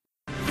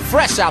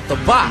fresh out the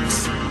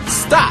box.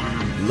 Stop,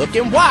 look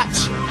and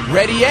watch.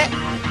 Ready yet?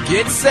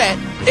 Get set.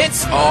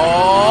 It's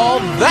all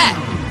that.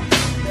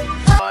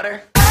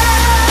 Water.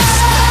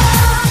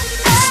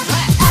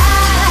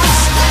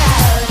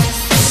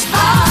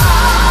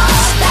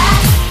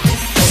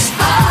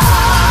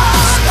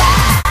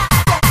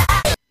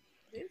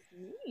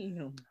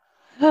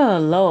 Oh,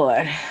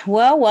 Lord.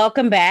 Well,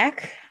 welcome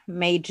back,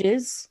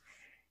 mages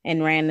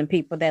and random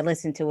people that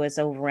listen to us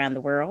over around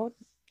the world.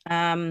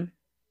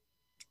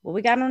 What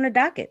we got on the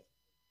docket?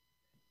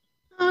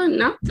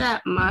 Not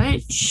that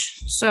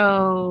much.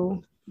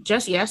 So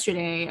just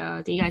yesterday,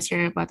 did you guys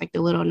hear about like the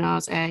Lil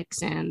Nas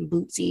X and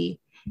Bootsy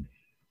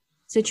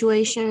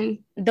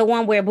situation? The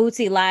one where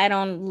Bootsy lied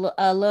on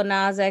Lil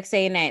Nas X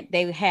saying that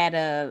they had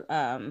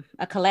a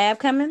collab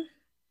coming?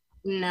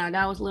 No,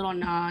 that was Lil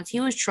Nas. He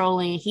was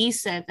trolling. He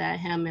said that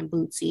him and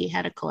Bootsy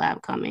had a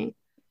collab coming.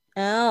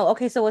 Oh,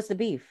 okay. So what's the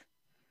beef?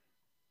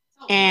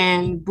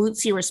 And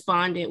Bootsy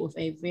responded with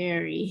a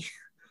very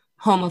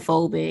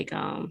homophobic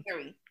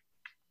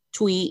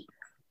tweet.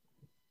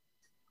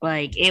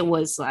 Like it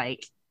was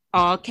like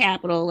all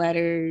capital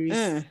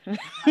letters.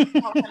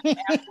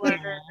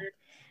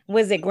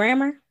 Was it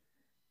grammar?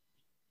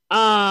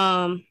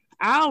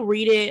 I'll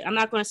read it. I'm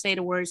not going to say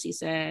the words he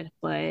said,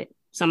 but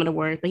some of the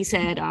words. But he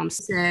said,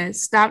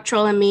 "Stop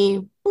trolling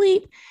me,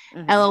 bleep.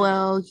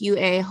 LOL, you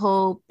a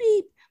hoe,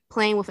 beep.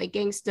 Playing with a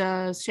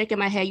gangsta, shaking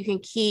my head. You can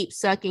keep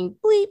sucking,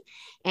 bleep,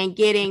 and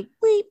getting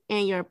bleep,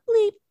 and your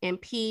bleep in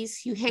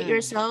peace. You hate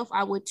yourself.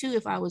 I would too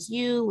if I was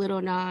you,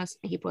 Little Nas."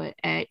 And he put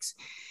X.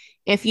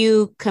 "If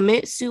you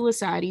commit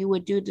suicide, you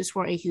would do this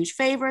for a huge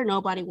favor.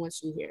 Nobody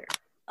wants you here."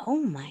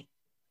 Oh my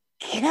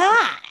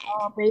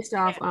God. Based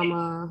off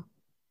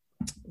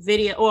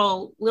video.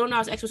 Well, Lil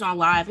Nas X was on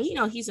live,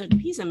 and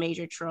he's a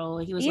major troll.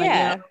 He was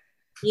like,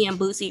 me and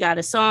Bootsy got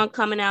a song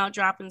coming out,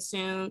 dropping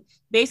soon.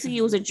 Basically,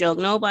 it was a joke.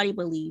 Nobody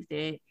believed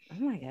it. Oh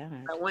my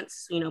God. But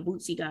once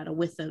Bootsy got a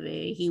whiff of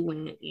it, he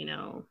went,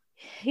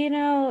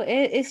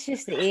 it's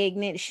just the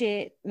ignorant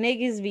shit.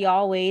 Niggas be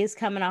always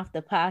coming off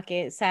the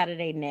pocket side of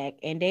their neck,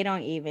 and they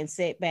don't even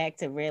sit back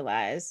to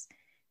realize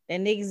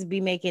that niggas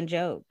be making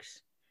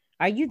jokes.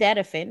 Are you that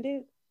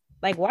offended?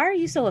 Like, why are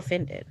you so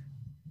offended?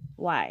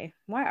 Why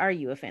are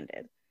you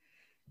offended?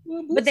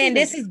 Well, but then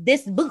this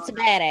Boots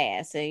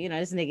badass. So,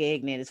 this nigga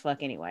ignorant as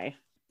fuck anyway.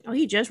 Oh,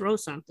 he just wrote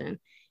something.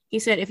 He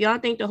said, "If y'all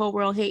think the whole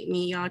world hate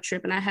me, y'all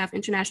tripping. I have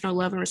international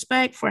love and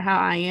respect for how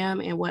I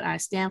am and what I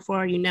stand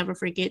for. You never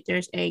forget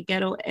there's a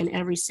ghetto in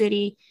every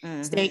city,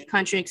 state,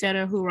 country,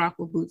 etc. who rock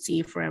with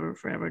Bootsy forever,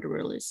 the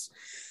realest."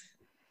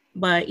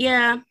 But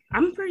yeah,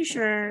 I'm pretty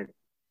sure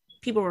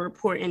people were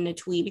reporting the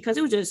tweet because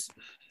it was just,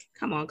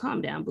 come on,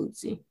 calm down,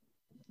 Bootsy.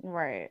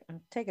 Right.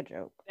 Take a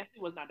joke.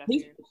 Definitely was not that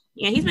serious.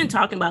 Yeah, he's been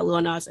talking about Lil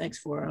Nas X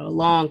for a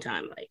long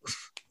time.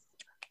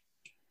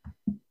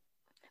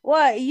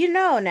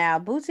 Well, now,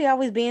 Bootsy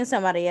always being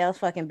somebody else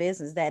fucking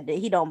business that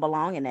he don't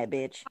belong in that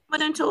bitch.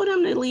 But I told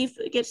him to leave,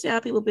 get stay out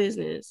of people's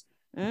business.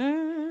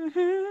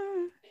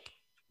 Mm-hmm.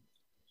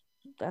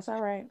 That's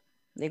all right.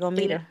 They're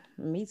gonna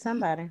meet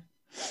somebody.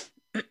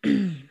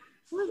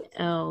 What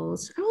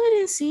else? I really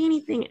didn't see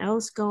anything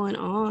else going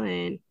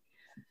on.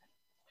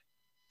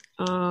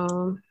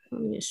 Let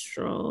me just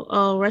scroll.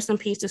 Oh, rest in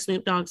peace to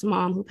Snoop Dogg's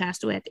mom, who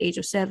passed away at the age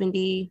of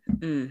 70.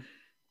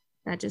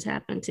 That just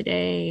happened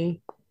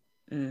today.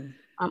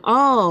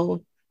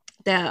 That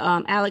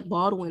Alec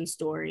Baldwin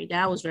story,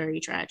 that was very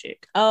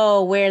tragic.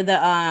 Oh, where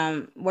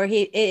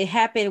it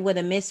happened with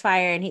a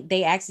misfire and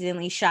they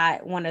accidentally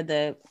shot one of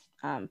the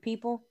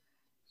people.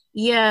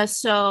 Yeah,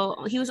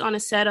 so he was on a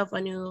set of a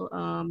new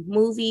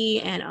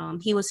movie,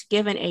 and he was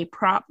given a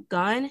prop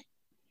gun,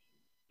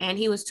 and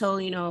he was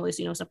told,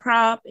 it's a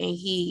prop, and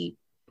he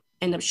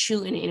ended up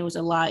shooting it, and it was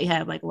it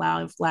had like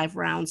live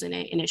rounds in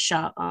it, and it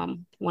shot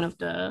one of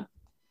the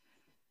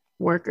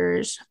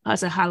workers,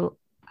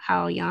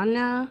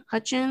 Halyana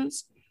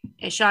Hutchins.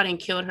 It shot and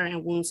killed her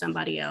and wounded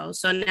somebody else.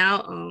 So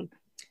now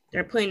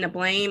they're putting the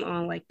blame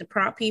on like the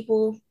prop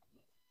people.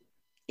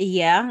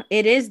 Yeah,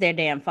 it is their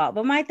damn fault.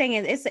 But my thing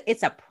is,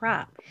 it's a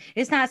prop.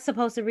 It's not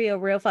supposed to be a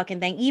real fucking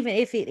thing. Even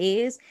if it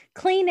is,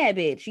 clean that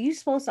bitch. You're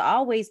supposed to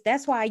always.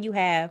 That's why you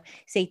have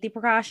safety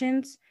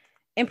precautions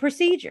and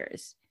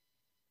procedures.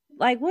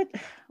 Like what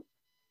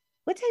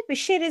type of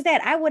shit is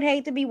that? I would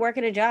hate to be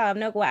working a job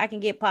where I can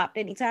get popped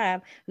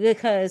anytime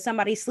because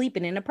somebody's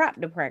sleeping in the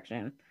prop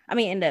department.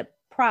 In the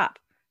prop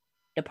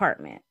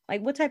department.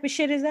 Like, what type of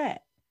shit is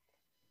that?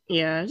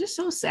 Yeah, just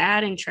so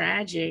sad and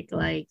tragic.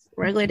 Like,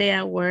 regular day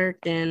at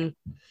work, and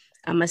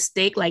a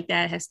mistake like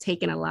that has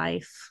taken a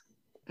life.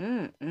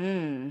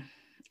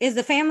 Is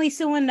the family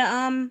suing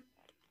the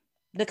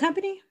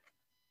company?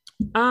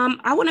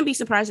 I wouldn't be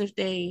surprised if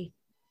they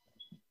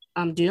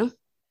do.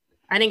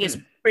 I think it's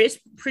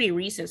pretty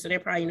recent, so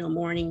they're probably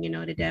mourning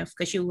the death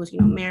because she was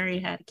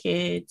married, had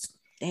kids.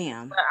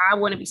 Damn. But I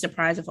wouldn't be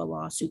surprised if a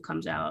lawsuit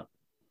comes out.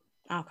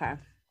 Okay.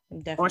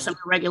 Definitely. Or some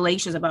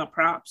regulations about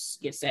props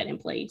get set in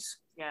place.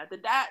 Yeah, the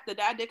dad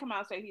did come out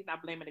and say he's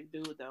not blaming the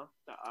dude though.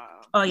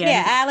 Oh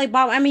yeah, Alec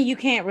Baldwin. You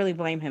can't really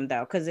blame him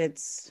though, because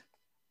it's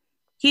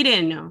He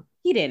didn't know.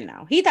 He didn't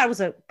know. He thought it was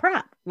a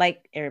prop,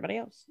 like everybody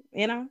else.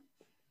 You know.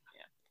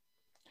 Yeah.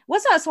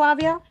 What's up,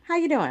 Suavia? How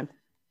you doing?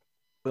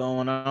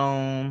 Going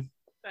on?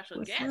 Special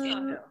What's guest up?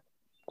 on here.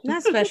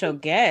 Not special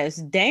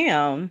guest.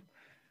 Damn.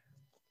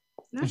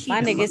 Now she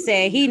My just- nigga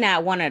said he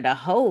not one of the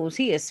hoes.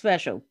 He a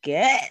special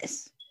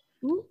guest.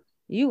 Ooh.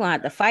 You gonna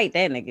have to fight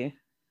that nigga.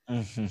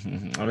 I've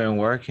been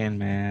working,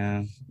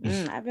 man.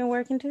 I've been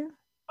working too.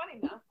 Funny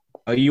enough.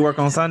 Oh, you work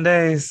on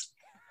Sundays?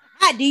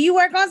 Do you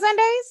work on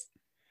Sundays?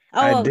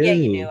 I Oh, do. yeah,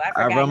 you do. I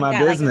forgot. run You my got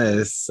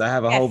business. I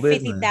have a whole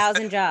business.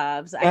 50,000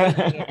 jobs. I keep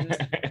forgetting.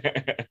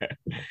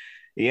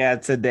 Yeah,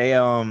 today,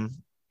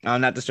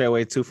 not to stray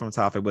away too from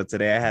topic, but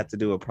today I had to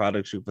do a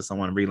product shoot for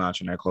someone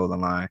relaunching their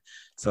clothing line.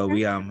 So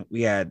we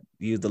had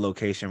used the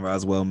location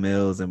Roswell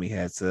Mills, and we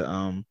had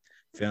to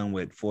film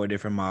with 4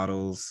 different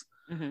models.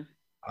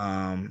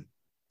 Mm-hmm.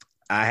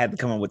 I had to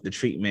come up with the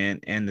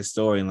treatment and the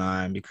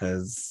storyline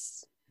because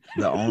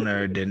the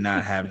owner did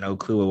not have no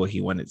clue of what he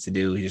wanted to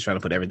do. He just trying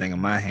to put everything in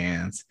my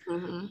hands.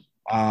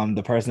 Mm-hmm.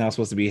 The person that was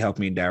supposed to be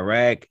helping me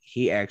direct,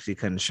 he actually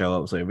couldn't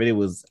show up. So it really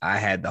was, I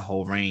had the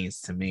whole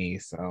reins to me.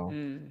 So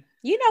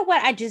You know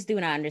what? I just do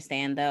not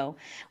understand though.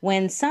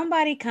 When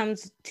somebody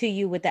comes to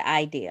you with the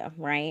idea,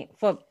 right?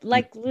 For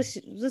like, let's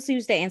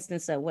use the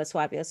instance of what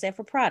Swapio said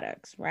for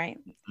products, right?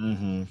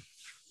 mm-hmm.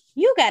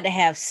 You got to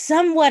have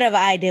somewhat of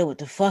an idea what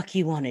the fuck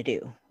you want to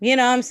do. You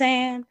know what I'm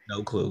saying?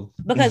 No clue.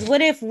 Because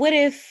what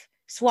if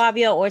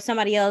Swabio or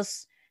somebody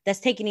else that's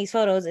taking these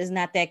photos is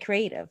not that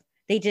creative?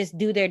 They just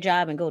do their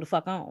job and go the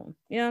fuck on.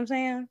 You know what I'm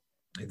saying?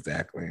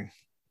 Exactly.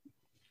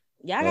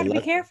 Y'all got to be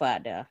careful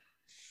out there.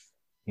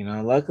 You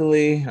know,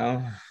 luckily,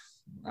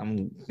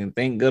 I'm can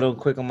think good on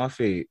quick on my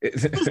feet.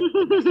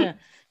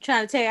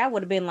 Trying to tell you, I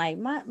would have been like,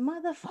 my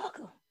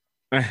motherfucker.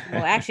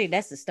 Well, actually,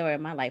 that's the story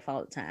of my life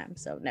all the time.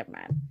 So never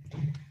mind.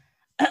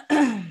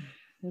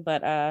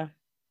 But I'm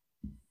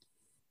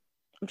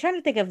trying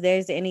to think if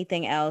there's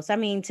anything else. I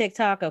mean,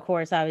 TikTok, of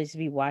course, I always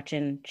be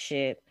watching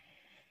shit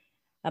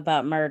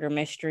about murder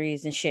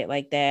mysteries and shit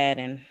like that.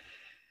 And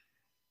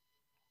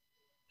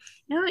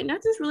like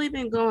nothing's really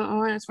been going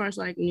on as far as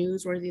like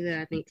newsworthy that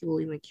I think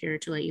people even care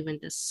to like even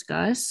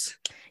discuss.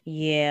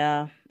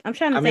 yeah, I'm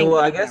trying to I think. mean,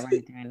 well,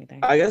 anything.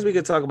 I guess we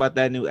could talk about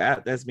that new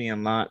app that's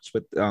being launched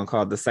with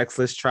called the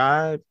Sexless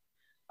Tribe.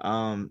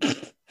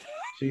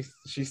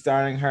 She's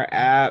starting her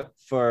app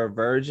for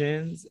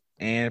virgins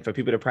and for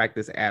people to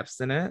practice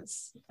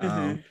abstinence.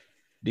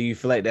 Do you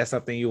feel like that's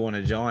something you want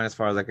to join as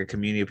far as like a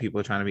community of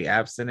people trying to be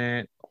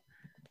abstinent?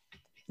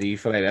 Do you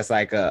feel like that's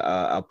like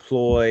a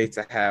ploy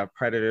to have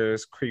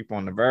predators creep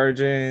on the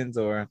virgins,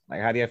 or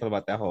like how do you feel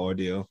about that whole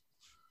ordeal?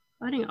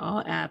 I think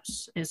all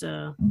apps is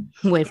a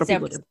way for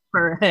people to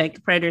for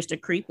predators to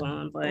creep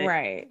on, but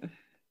right.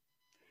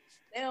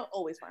 They'll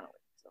always find a way.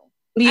 So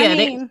yeah, I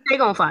mean, they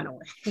gonna find a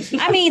way.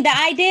 I mean, the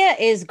idea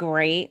is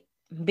great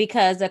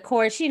because, of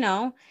course, you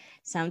know,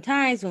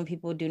 sometimes when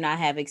people do not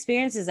have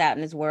experiences out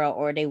in this world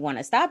or they want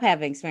to stop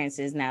having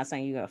experiences, now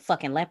saying you're a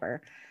fucking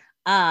leper.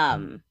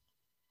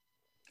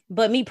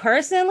 But me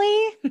personally,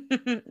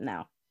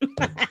 no.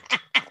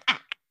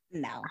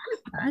 No.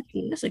 I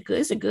think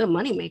it's a good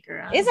money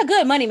maker. It's a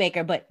good money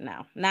maker, but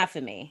no, not for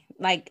me.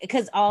 Like,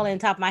 because all in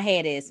top of my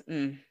head is,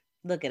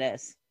 look at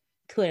us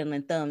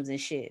twiddling thumbs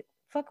and shit.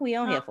 Fuck we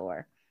on here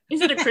for?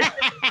 Is it a Christian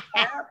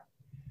app?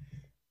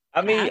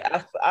 I mean,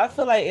 I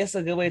feel like it's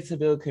a good way to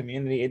build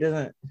community. It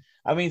doesn't.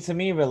 I mean, to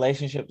me,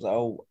 relationships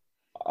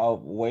are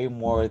way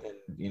more than,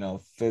 you know,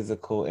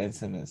 physical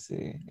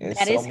intimacy.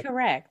 That is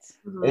correct.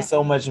 It's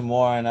so much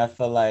more, and I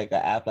feel like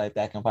an app like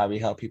that can probably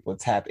help people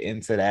tap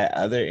into that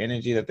other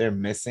energy that they're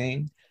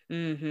missing.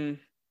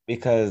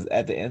 Because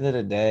at the end of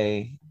the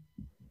day,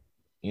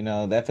 you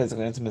know, that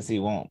physical intimacy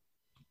won't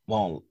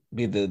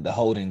be the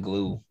holding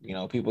glue. You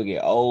know, people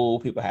get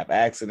old, people have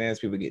accidents,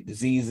 people get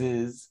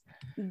diseases.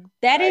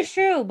 That is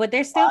true, but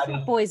there's still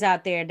boys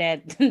out there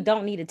that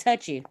don't need to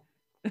touch you.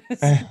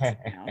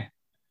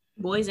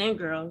 Boys and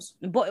girls.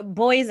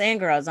 Boys and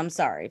girls. I'm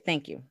sorry.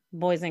 Thank you.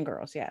 Boys and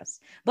girls. Yes.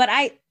 But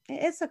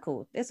it's a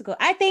cool.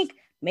 I think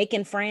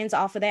making friends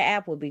off of that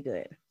app would be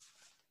good.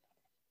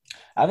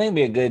 I think it'd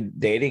be a good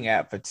dating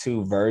app for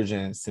 2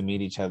 virgins to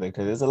meet each other,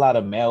 because there's a lot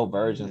of male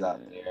virgins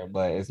out there,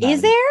 but it's not.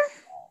 Is there?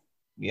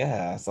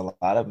 Yeah, it's a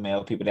lot of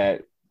male people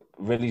that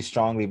really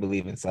strongly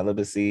believe in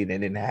celibacy. They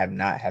didn't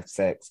not have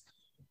sex.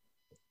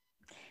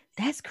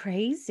 That's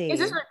crazy. Is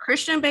this a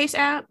Christian-based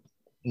app?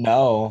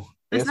 No,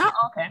 it's not.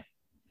 Okay.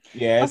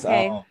 Yeah,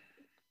 okay.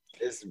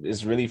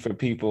 It's really for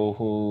people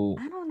who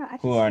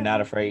who are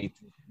not afraid,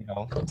 you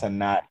know, to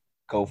not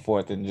go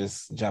forth and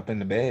just jump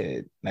into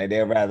bed. Like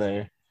they'd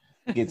rather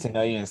get to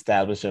know you and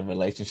establish a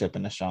relationship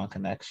and a strong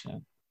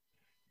connection.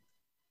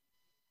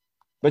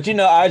 But you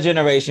know, our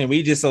generation,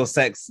 we just so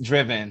sex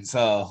driven.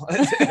 So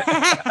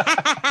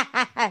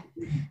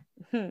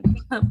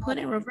put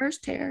in reverse,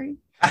 Terry.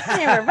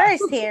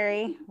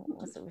 Terry.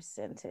 What's the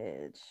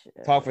percentage?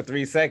 Talk for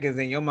 3 seconds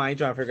in your mind,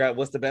 trying to figure out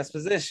what's the best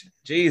position.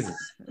 Jesus.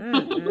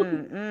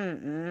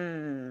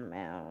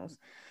 Mouse.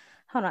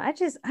 Hold on, I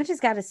just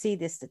got to see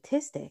this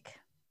statistic.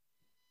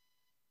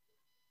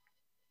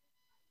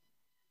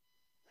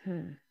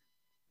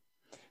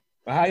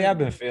 But how y'all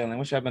been feeling?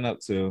 What y'all been up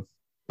to?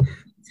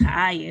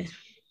 Tired.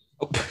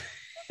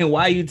 And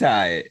why you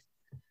tired?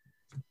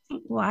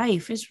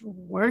 Life is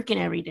working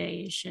every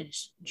day. It's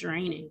just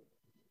draining.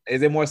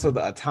 Is it more so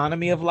the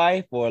autonomy of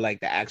life or like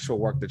the actual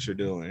work that you're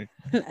doing?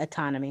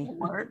 Autonomy.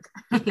 Work.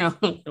 No,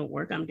 the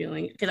work I'm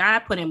doing. Because I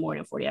put in more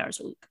than 40 hours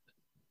a week.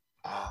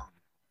 Oh.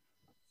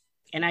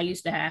 And I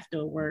used to have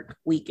to work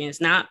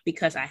weekends, not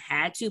because I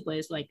had to, but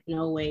it's like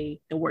no way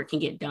the work can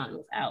get done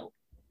without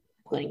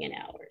putting in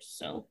hours.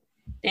 So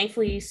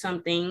thankfully,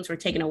 some things were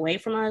taken away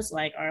from us,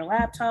 like our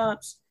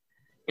laptops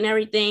and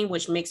everything,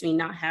 which makes me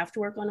not have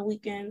to work on the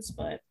weekends.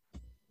 But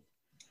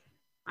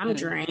I'm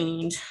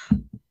drained.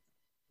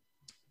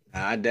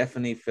 I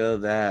definitely feel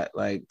that,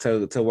 like,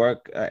 to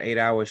work an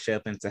 8-hour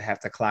shift and to have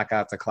to clock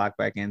out to clock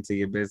back into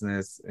your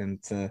business and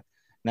to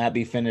not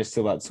be finished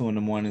till about 2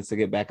 a.m. to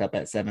get back up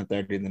at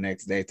 7:30 the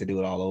next day to do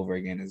it all over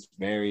again is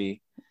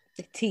very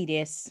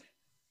tedious.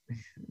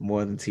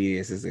 More than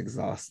tedious, is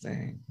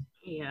exhausting.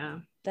 Yeah,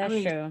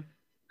 that's true.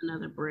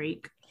 Another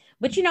break.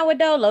 But you know what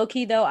though, low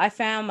key though, I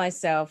found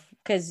myself,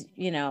 because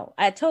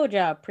I told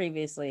y'all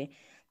previously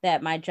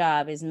that my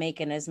job is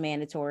making us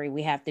mandatory.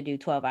 We have to do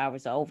 12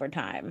 hours of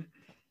overtime,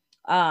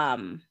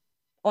 on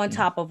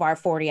top of our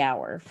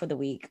 40-hour for the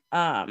week.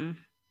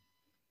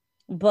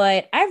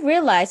 But I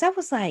realized, I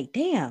was like,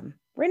 damn,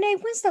 Renee,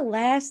 when's the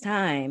last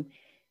time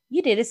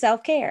you did a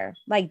self-care?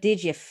 Like,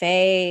 did your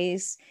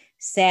face,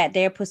 sat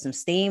there, put some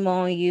steam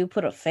on you,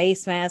 put a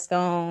face mask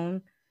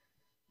on?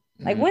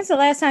 Like, when's the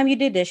last time you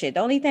did this shit?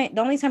 The only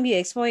time you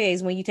exfoliate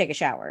is when you take a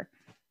shower.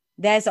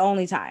 That's the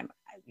only time.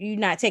 You're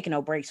not taking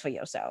no breaks for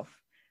yourself.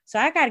 So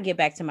I got to get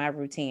back to my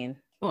routine.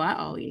 Well, I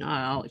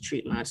always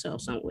treat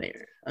myself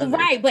somewhere.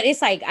 Right, but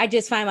it's like I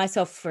just find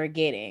myself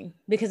forgetting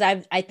because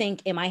I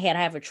think in my head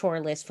I have a chore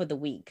list for the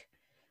week.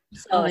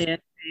 So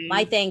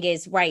my thing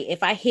is, right,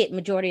 if I hit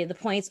majority of the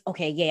points,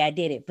 okay, yeah, I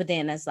did it. But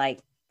then it's like,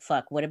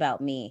 fuck, what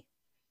about me?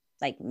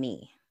 Like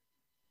me.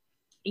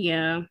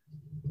 Yeah,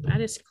 I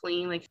just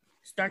clean, like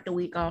start the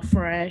week off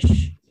fresh,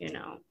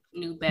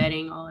 new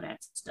bedding, all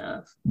that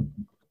stuff.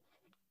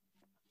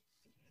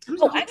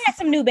 Oh, I got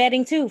some new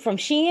bedding too from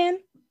Shein.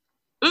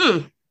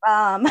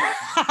 I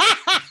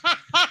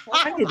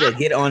need to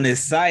get on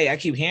this site. I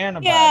keep hearing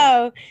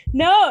about it.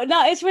 No,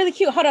 it's really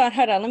cute. Hold on.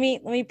 Let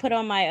me put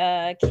on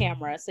my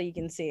camera so you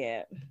can see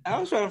it. I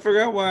was trying to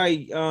figure out why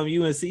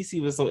you and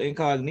Cece was so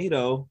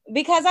incognito.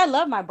 Because I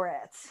love my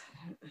breasts.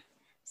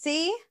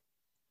 See?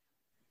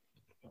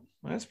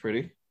 That's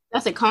pretty.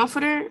 That's a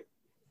comforter?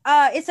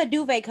 It's a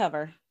duvet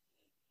cover.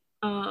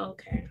 Oh,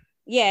 okay.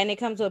 Yeah, and it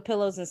comes with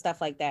pillows and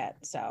stuff like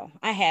that. So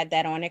I had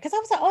that on there because I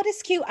was like, oh, this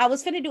is cute. I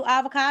was finna do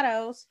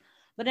avocados.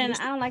 But then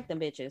I don't like them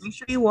bitches. Make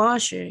sure you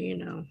wash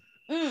it,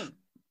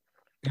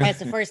 That's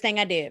the first thing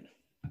I did.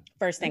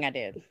 Because,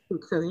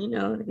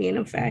 be in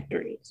them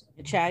factories.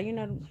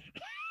 Child,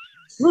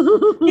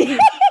 All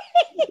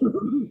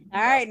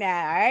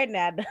right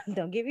now.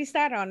 Don't get me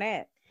started on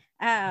that.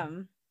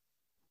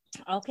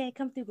 Okay,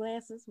 come through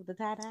glasses with the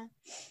tie-dye.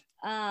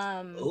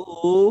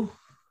 Ooh.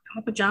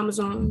 My pajamas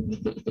on.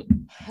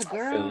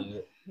 Girl,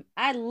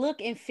 I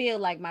look and feel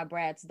like my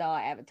Brad's doll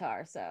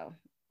avatar, so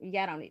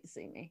y'all don't need to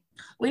see me.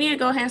 We need to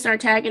go ahead and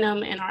start tagging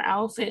them in our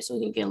outfits so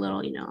we can get a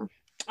little,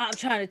 I'm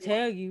trying to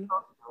tell you.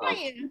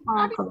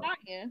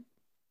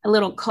 A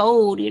little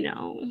code,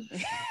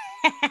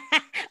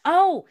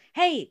 Oh,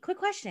 hey, quick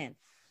question.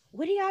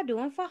 What are y'all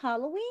doing for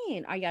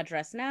Halloween? Are y'all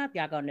dressing up?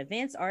 Y'all going to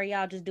events? Or are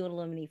y'all just doing a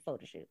little mini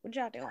photo shoot? What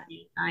y'all doing?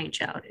 I ain't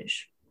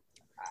childish.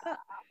 I'll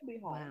be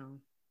home. Wow.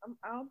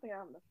 I don't think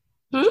I'm.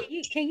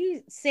 Can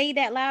you say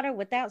that louder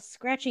without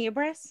scratching your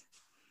breast?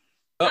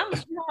 I'm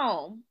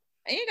home.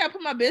 I ain't gotta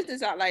put my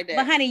business out like that.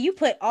 But honey, you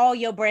put all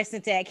your breasts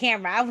into that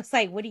camera. I was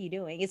like, what are you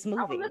doing? It's moving.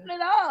 I was lifting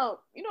it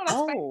up. You know what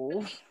I'm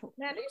saying?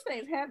 Man, these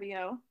things heavy,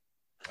 yo.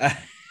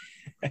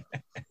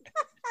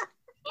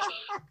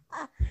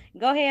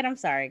 Go ahead. I'm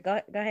sorry. Go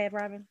ahead,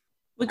 Robin.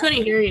 We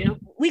couldn't hear you.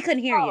 We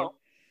couldn't hear you. Oh,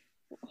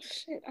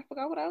 shit, I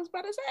forgot what I was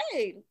about to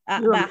say.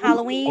 About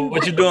Halloween.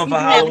 What you doing for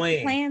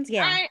Halloween? Plans?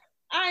 Yeah.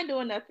 I ain't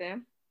doing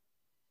nothing.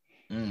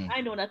 I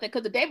ain't doing nothing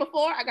because the day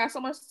before I got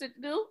so much shit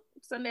to do.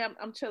 Sunday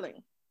I'm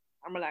chilling.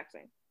 I'm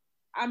relaxing.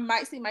 I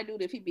might see my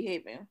dude if he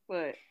behaving,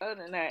 but other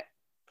than that,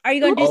 are you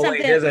gonna do something?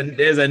 Wait,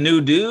 there's a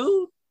new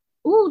dude.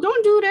 Ooh,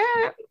 don't do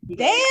that.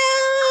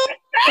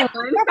 Damn.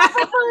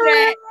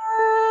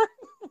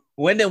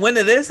 When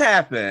did this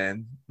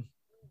happen?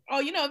 Oh,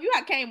 if you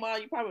had came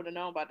well, you probably would have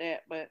known about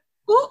that. But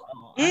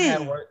I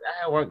had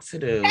work to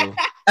do.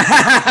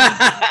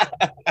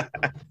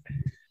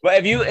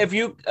 But if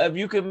you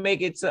could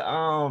make it to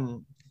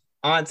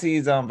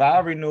Auntie's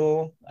vow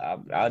renewal,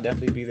 I'll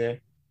definitely be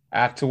there. I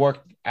have to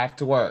work,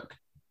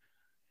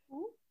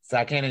 so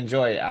I can't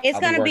enjoy it. It's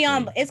gonna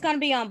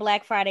be on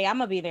Black Friday. I'm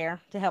gonna be there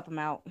to help him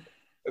out.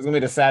 It's gonna be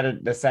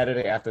the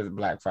Saturday after the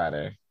Black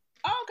Friday.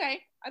 Oh,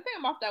 okay. I think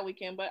I'm off that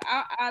weekend, but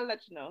I'll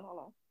let you know. Hold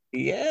on.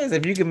 Yes,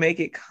 if you can make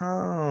it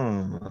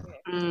come.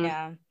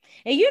 Yeah.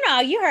 And you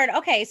heard,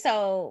 okay,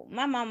 so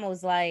my mom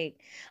was like,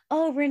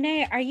 oh,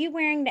 Renee, are you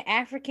wearing the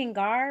African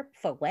garb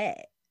for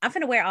what? I'm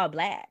finna wear all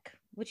black.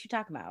 What you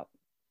talking about?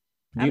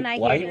 I'm not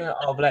Why here you wear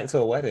all black to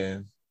a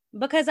wedding?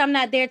 because I'm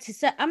not there to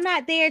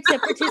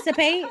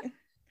participate.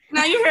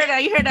 No, you heard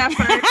that. You heard that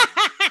first.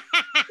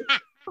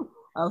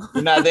 Oh.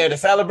 You're not there to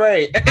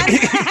celebrate.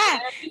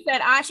 She said,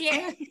 I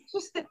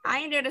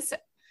ain't there to.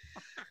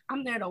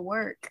 I'm there to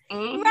work.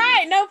 Mm-hmm.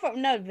 Right? No,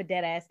 but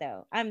dead ass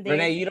though. I'm there.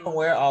 Renee, you don't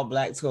wear all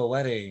black to a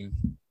wedding.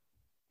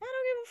 I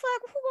don't give a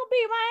fuck. Who gonna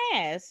beat my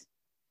ass?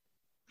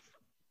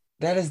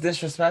 That is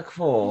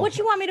disrespectful. What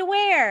you want me to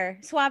wear,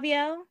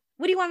 Suavio?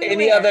 What do you want me to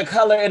Any wear? other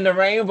color in the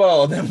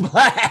rainbow than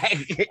black.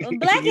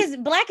 Black is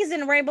in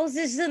the rainbows.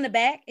 This is in the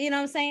back. You know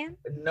what I'm saying?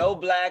 No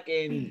black,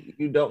 and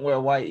you don't wear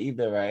white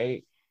either,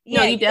 right?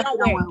 Yeah, no, you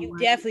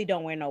definitely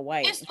don't wear no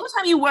white. Every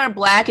time you wear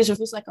black is if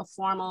it's like a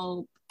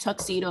formal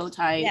tuxedo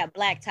type. Yeah,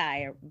 black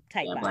tie or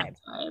type vibe. Black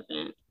tie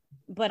event.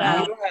 But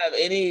you don't have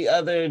any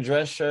other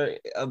dress shirt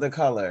of the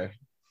color.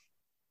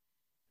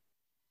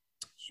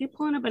 She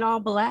pulling up in all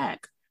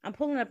black. I'm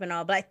pulling up in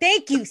all black.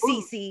 Thank you,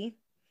 Cece.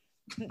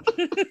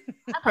 I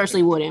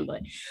personally wouldn't,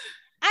 but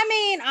I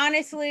mean,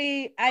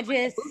 honestly,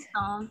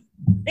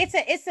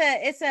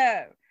 it's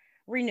a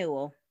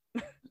renewal.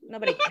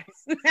 Nobody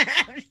cares.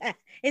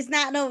 It's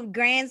not no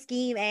grand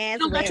scheme ass.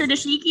 You got your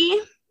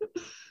dashiki?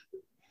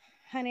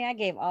 Honey, I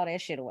gave all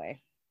that shit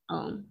away.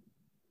 All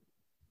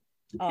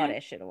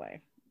that shit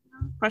away.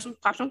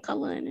 Pop some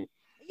color in it.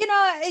 You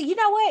know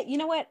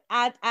what?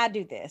 I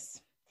do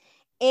this.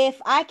 If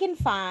I can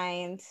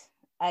find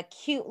a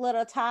cute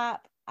little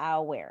top,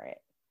 I'll wear it.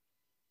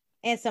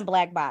 And some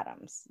black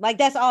bottoms. Like,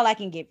 that's all I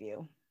can give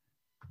you.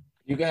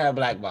 You can have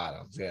black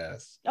bottoms,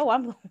 yes. Oh,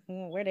 I'm going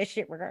to wear that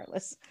shit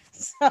regardless.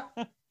 So,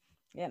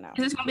 you know.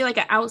 Is this going to be like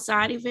an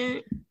outside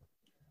event?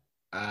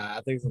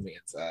 I think it's going to be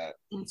inside.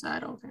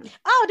 Inside, okay.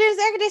 Oh, there's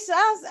air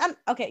conditioning.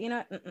 Okay, you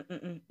know what?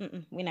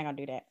 We're not going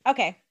to do that.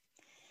 Okay.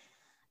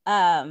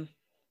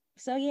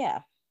 So,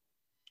 yeah.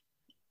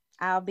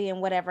 I'll be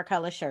in whatever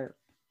color shirt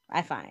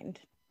I find.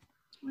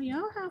 Well,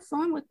 y'all have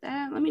fun with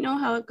that. Let me know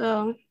how it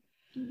goes.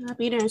 I'll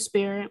be there in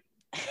spirit.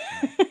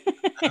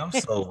 I'm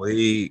so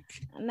weak.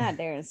 I'm not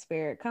there in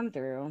spirit. Come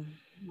through.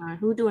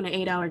 Who doing an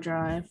 8-hour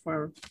drive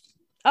for?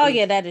 Oh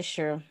yeah, that is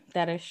true.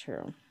 That is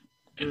true.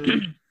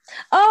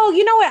 Oh,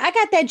 you know what? I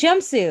got that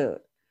jumpsuit.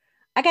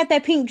 I got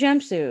that pink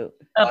jumpsuit.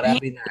 Oh, that'd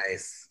be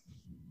nice.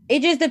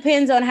 It just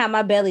depends on how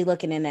my belly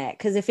looking in that.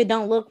 Because if it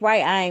don't look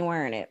right, I ain't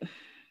wearing it.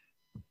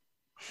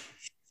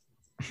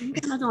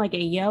 Nothing like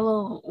a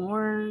yellow,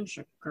 orange,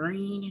 or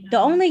green. You know? The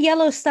only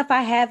yellow stuff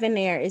I have in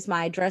there is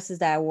my dresses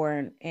that I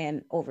wore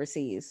in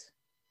overseas.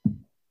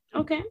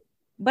 Okay.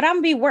 But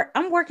I'm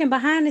working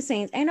behind the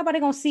scenes. Ain't nobody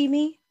gonna see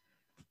me.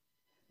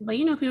 But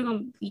you know, people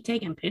gonna be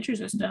taking pictures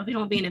and stuff. You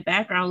don't be in the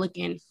background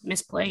looking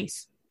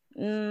misplaced.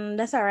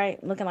 That's all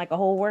right. Looking like a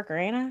whole worker,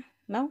 ain't I?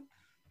 No.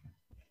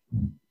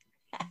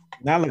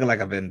 Not looking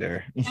like a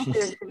vendor.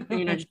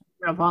 You know, just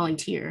a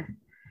volunteer.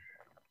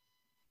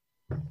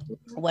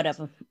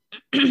 Whatever.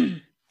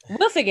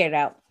 We'll figure it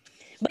out.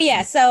 But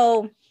yeah,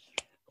 so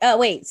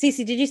wait,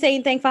 Cece, did you say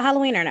anything for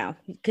Halloween or no?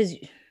 Because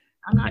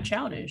I'm not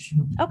childish.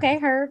 Okay,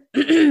 heard.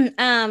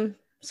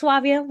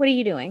 Suavia, what are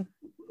you doing?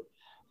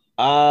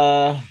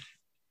 Right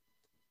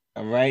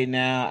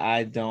now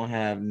I don't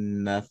have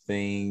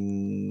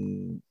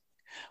nothing.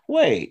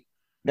 Wait,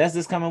 that's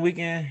this coming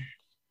weekend?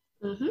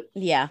 Mm-hmm.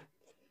 Yeah.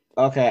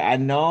 Okay, I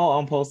know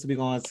I'm supposed to be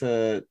going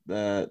to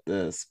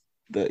the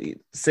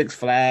Six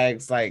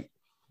Flags, like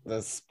the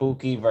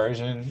spooky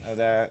version of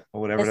that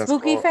or whatever. The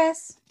Spooky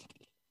Fest?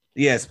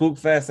 Yeah, Spook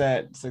Fest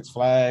at Six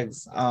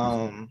Flags.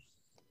 I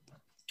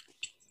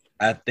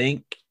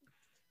think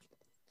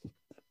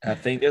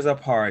there's a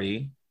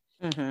party.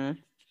 Mm-hmm.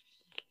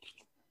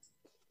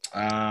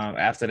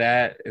 After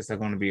that, it's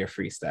going to be a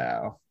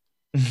freestyle.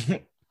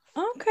 Okay,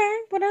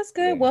 well that's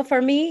good. Yeah. Well,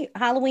 for me,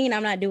 Halloween,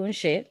 I'm not doing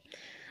shit.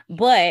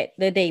 But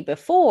the day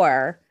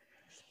before,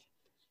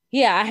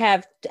 yeah, I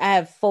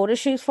have photo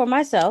shoots for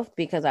myself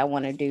because I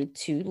want to do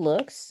 2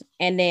 looks,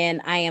 and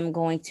then I am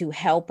going to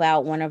help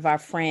out one of our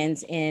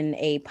friends in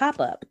a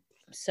pop-up.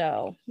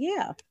 So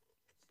yeah.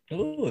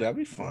 Ooh, that'd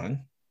be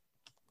fun.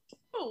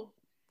 Ooh.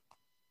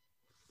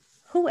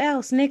 Who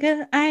else,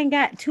 nigga? I ain't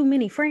got too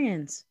many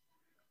friends.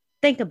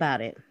 Think about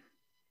it.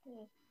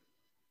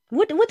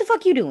 What the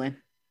fuck you doing?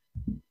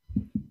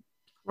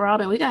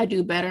 Robin, we gotta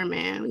do better,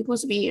 man.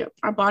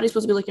 Our body's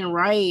supposed to be looking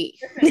right.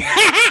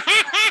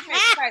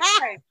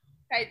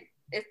 Hey,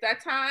 it's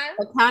that time.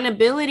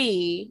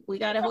 Accountability. We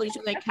gotta hold each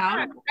other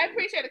accountable. I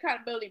appreciate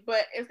accountability,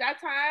 but it's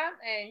that time,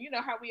 and you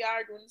know how we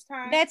are during this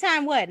time. That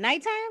time what?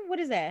 Nighttime? What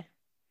is that?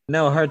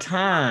 No, her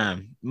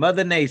time.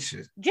 Mother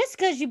Nature. Just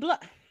because you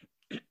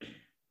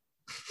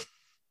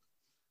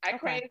I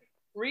crave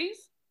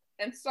grease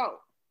and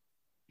salt.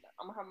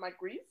 I'm gonna have my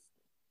grease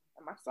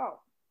and my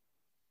salt.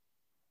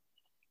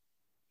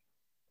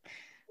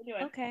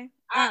 Anyway, okay.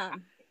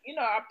 You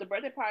know, after the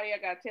birthday party, I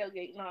got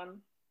tailgating on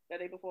the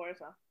day before,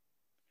 so.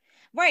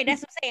 Right,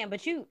 that's what I'm saying.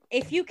 But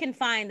if you can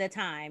find the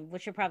time,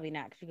 which you're probably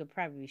not, because you could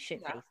probably be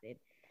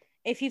shit-faced.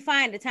 If you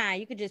find the time,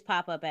 you could just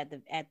pop up at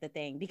the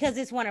thing because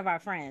it's one of our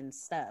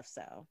friends' stuff.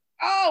 So.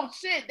 Oh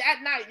shit!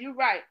 That night, you're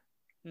right.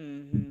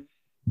 Mm-hmm.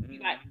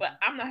 You're right, but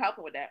I'm not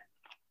helping with that.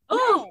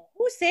 Oh,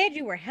 who said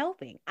you were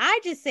helping? I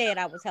just said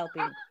I was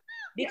helping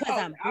because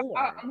I'm bored.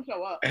 I'm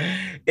show up.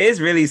 It's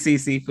really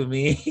CC for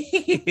me.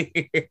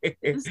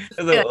 It's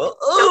like,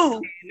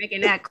 ooh.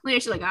 Making that clear.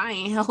 She's like, I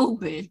ain't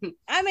helping.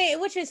 I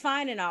mean, which is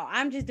fine and all.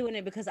 I'm just doing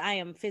it because I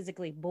am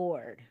physically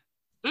bored.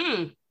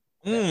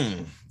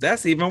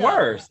 That's even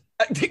worse.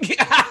 But then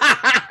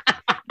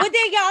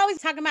y'all always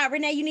talking about,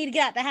 Renee, you need to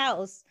get out the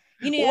house.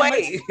 You need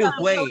wait.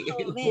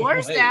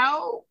 Forced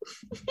out.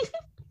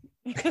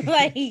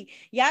 Like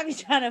y'all be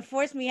trying to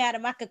force me out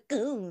of my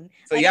cocoon.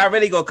 So like, y'all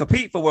really gonna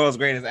compete for world's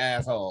greatest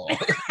asshole?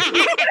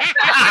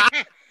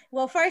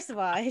 Well, first of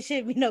all, it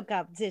shouldn't be no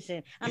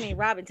competition. I mean,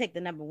 Robin take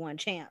the number one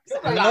champ. So.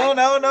 No.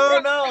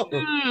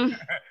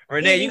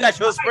 Renee, you got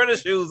your sprinter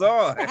shoes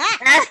on. I'm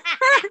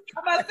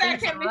about to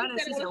say,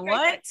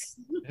 what?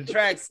 The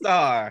track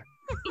star.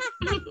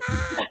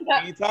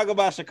 You talk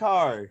about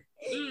Shakari.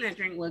 That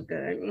drink look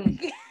good.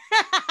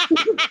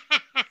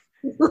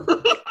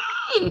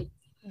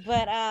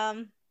 But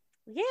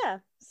yeah,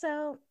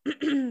 so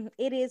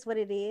it is what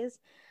it is.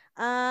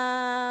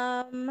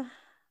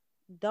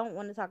 Don't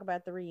want to talk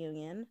about the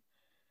reunion.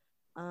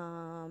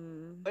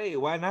 Wait,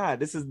 why not?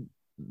 This is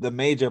the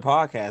major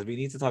podcast. We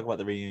need to talk about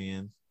the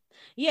reunion.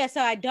 Yeah,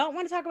 so I don't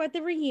want to talk about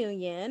the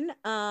reunion.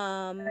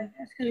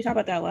 We talked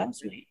about that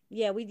last week.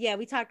 Yeah,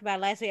 we talked about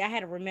it last week. I had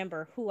to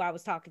remember who I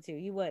was talking to.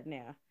 You wasn't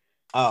there.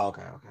 Oh,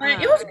 okay.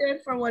 But it was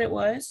good for what it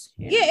was.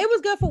 Yeah, it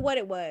was good for what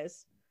it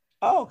was.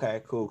 Oh,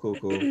 okay. Cool.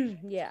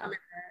 Yeah.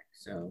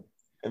 So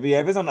if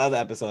it's on the other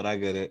episode, I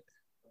get it.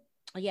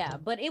 Yeah,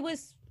 but it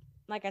was,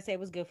 like I said,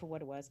 it was good for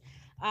what it was.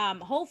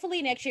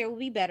 Hopefully next year will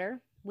be better,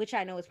 which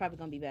I know it's probably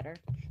gonna be better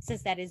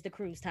since that is the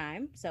cruise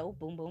time. So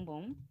boom, boom,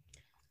 boom.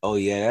 Oh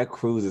yeah, that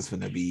cruise is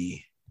gonna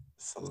be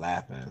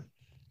slapping.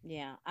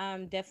 Yeah,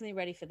 I'm definitely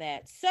ready for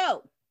that.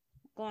 So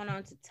going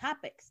on to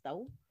topics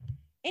though.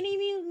 Any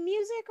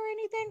music or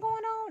anything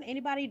going on?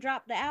 Anybody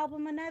drop the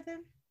album or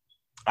nothing?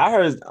 I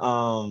heard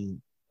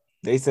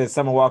they said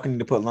Summer Walker need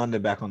to put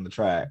London back on the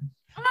track.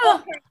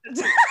 Oh.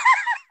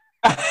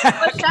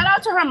 But shout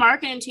out to her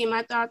marketing team.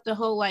 I thought the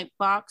whole like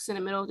box in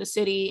the middle of the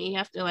city and you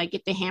have to like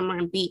get the hammer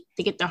and beat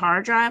to get the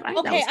hard drive.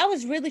 I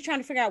was really trying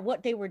to figure out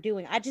what they were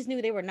doing. I just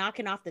knew they were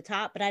knocking off the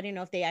top, but I didn't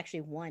know if they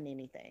actually won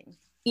anything.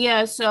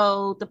 Yeah,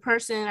 so the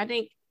person, I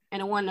think,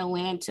 and the one in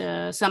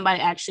Atlanta, somebody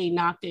actually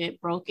knocked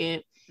it, broke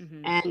it,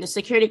 and the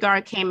security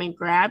guard came and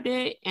grabbed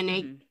it, and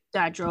they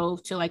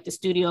drove to like the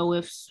studio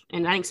with,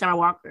 and I think Summer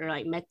Walker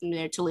like met them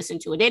there to listen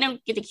to it. They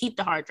didn't get to keep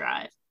the hard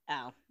drive.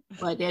 Oh.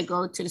 But they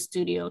go to the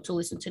studio to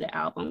listen to the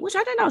album, which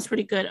I think that was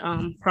pretty good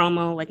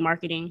promo, like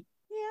marketing.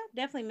 Yeah,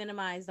 definitely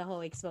minimize the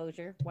whole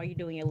exposure while you're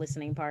doing your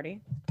listening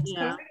party.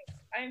 Yeah.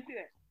 I didn't see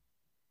that.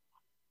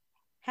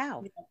 How?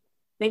 I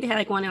think they had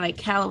like one in like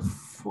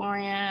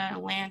California,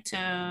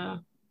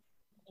 Atlanta.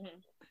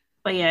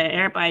 But yeah,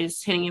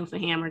 everybody's hitting him with a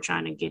hammer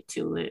trying to get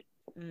to it.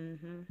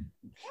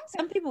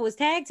 Some people was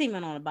tag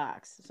teaming on the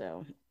box.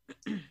 So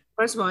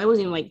first of all, it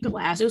wasn't even like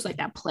glass. It was like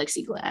that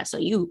plexiglass. So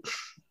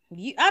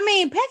I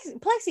mean,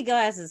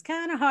 plexiglass is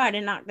kind of hard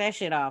to knock that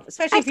shit off,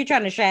 especially if you're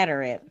trying to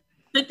shatter it.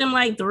 Took them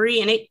like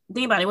 3, and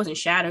think about it, wasn't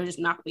shattered, just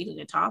knocked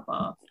the top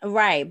off.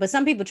 Right, but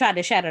some people tried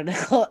to shatter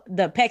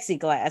the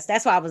plexiglass.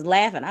 That's why I was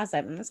laughing. I was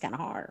like, that's kind of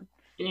hard.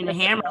 And then the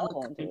hammer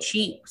looked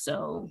cheap,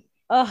 so.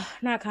 Oh,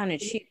 not kind of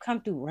cheap.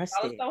 Come through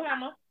rusted. $1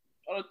 hammer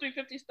or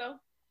 $3.50 stove.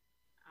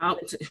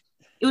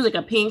 It was like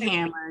a pink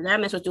hammer. That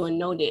mess was doing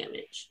no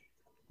damage.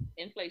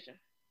 Inflation.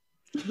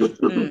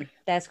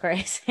 That's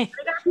crazy. They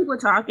got people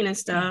talking and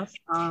stuff.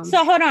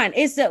 So hold on.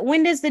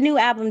 When does the new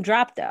album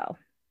drop though?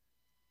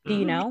 Do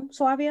you know,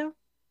 Suavio?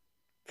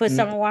 For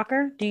Summer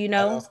Walker? Do you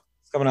know? It's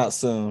coming out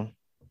soon.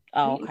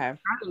 Oh, okay.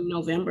 Probably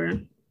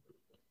November.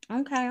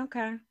 Okay.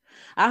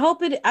 I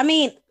hope it. I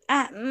mean,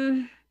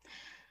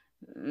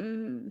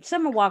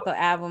 Summer Walker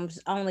albums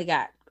only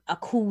got a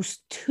cool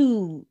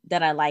 2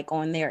 that I like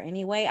on there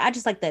anyway. I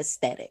just like the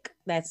aesthetic.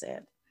 That's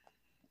it.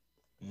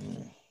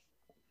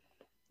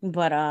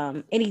 But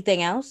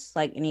anything else?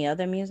 Like any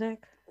other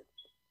music?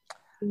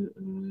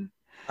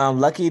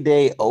 Lucky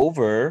Day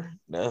Over.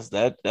 That's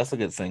a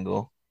good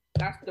single.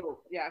 That's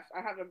dope. Yes,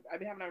 I've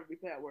been having a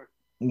replay at work.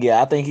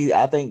 Yeah, I think he's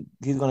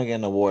gonna get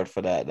an award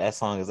for that. That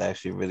song is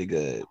actually really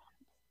good.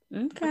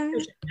 Okay.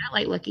 I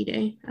like Lucky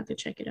Day. I have to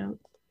check it out.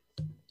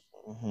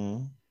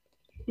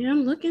 Yeah,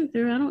 I'm looking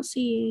through. I don't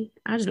see.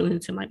 I just listen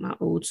to like my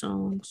old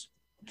songs.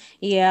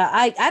 Yeah,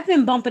 I've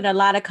been bumping a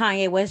lot of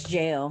Kanye West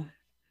Jail.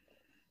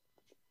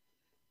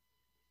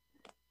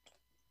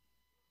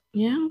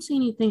 Yeah, I don't see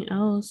anything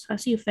else. I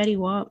see Fetty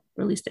Wap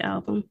released the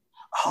album.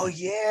 Oh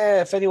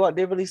yeah, Fetty Wap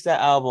did release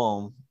that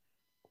album.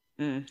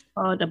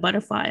 Oh, The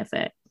Butterfly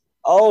Effect.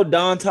 Oh,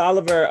 Don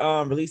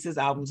Toliver released his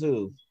album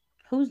too.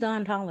 Who's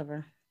Don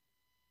Toliver?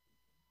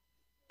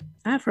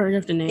 I've heard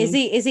of the name. Is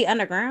he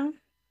underground?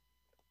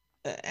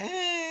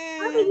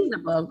 I think he's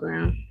above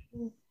ground.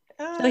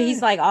 So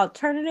he's like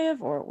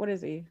alternative, or what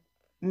is he?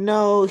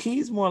 No,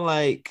 he's more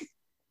like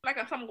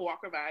a Summer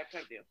Walker vibe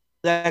type deal.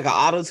 Like an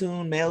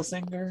auto-tune male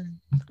singer.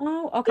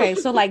 Oh, okay.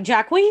 So like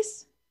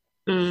Jacquees?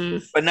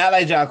 But not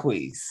like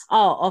Jacquees.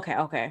 Oh,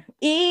 okay.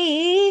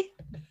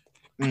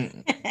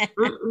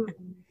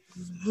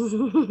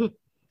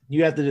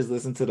 You have to just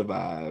listen to the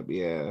vibe,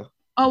 yeah.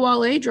 Oh,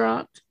 Wale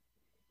dropped.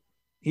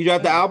 He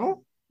dropped the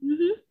album?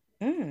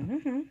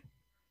 Mm-hmm.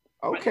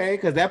 Okay,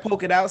 because that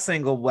Poke It Out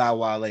single by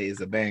Wale is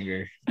a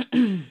banger.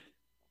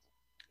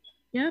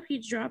 Yep, he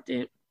dropped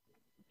it.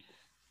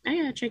 I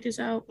gotta check this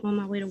out on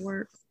my way to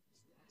work.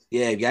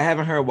 Yeah, if y'all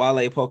haven't heard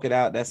Wale Poke It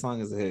Out, that song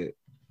is a hit.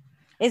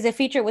 Is it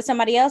featured with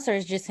somebody else or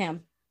is it just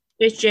him?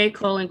 It's J.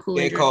 Cole and Kool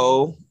Aid. J.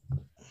 Cole.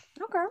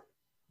 Okay.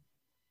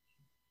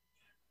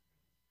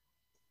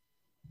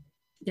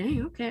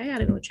 Dang, okay. I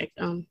gotta go check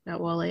that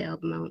Wale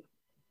album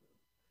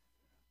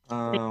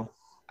out.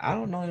 I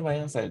don't know anybody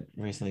else that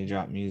recently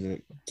dropped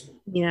music.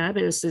 Yeah, I've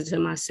been listening to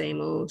my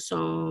same old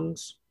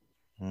songs.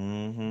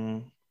 Mm-hmm.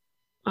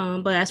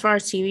 But as far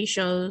as TV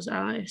shows,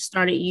 I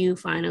started You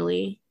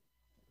finally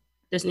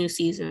this new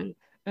season.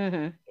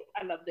 Mm-hmm.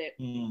 I loved it.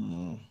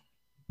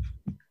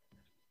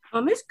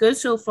 It's good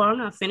so far. I'm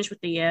not finished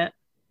with it yet,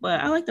 but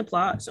I like the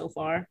plot so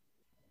far.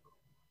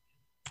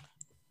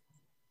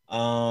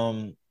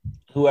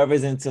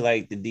 Whoever's into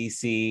like the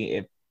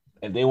DC,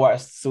 if they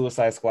watch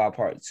Suicide Squad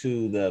Part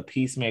 2, the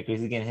Peacemaker,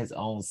 he's getting his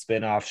own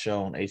spin-off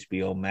show on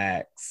HBO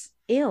Max.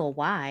 Ew,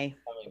 why?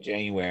 Coming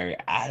January.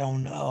 I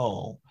don't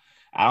know.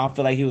 I don't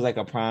feel like he was like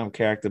a prime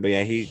character, but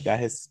yeah, he got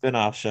his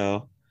spin-off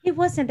show. He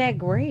wasn't that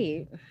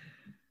great.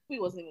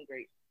 He wasn't even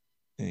great.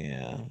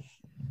 Yeah.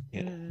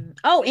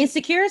 Oh,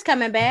 Insecure is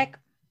coming back.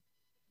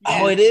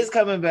 Oh, it is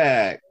coming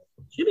back.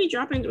 Should be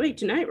dropping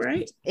tonight,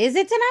 right? Is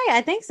it tonight?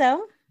 I think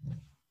so.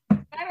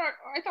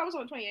 I thought it was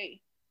on 28th.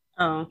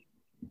 Oh.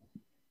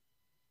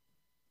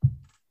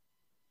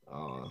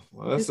 Oh,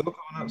 well, that's still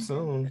coming up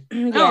soon.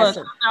 No, it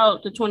comes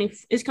out the 20.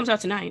 It comes out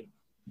tonight.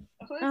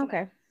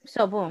 Okay,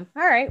 so boom.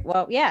 All right.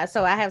 Well, yeah.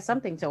 So I have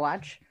something to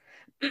watch.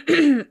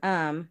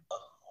 Wow,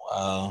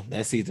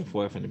 that season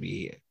 4 is going to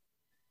be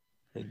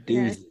a doozy.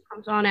 Yeah, it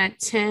comes on at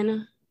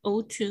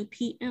 10:02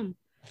 p.m.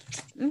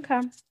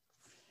 Okay.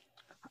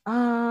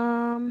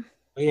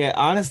 Yeah,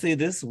 honestly,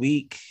 this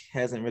week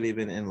hasn't really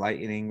been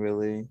enlightening,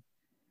 really.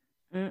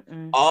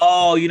 Mm-mm.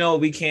 Oh, you know,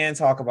 we can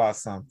talk about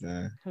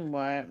something.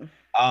 What?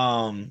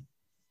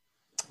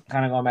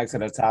 Kind of going back to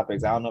the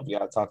topics. I don't know if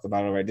y'all talked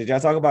about it already. Did y'all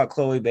talk about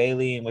Chloe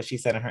Bailey and what she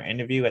said in her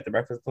interview at the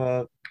Breakfast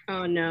Club?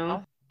 Oh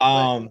no.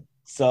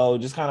 So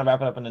just kind of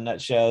wrap it up in a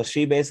nutshell.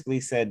 She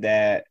basically said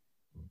that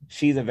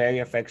she's a very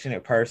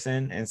affectionate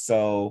person, and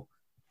so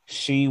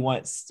she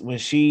wants, when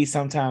she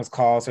sometimes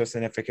calls her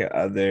significant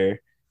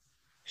other,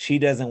 she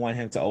doesn't want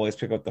him to always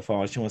pick up the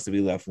phone. She wants to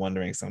be left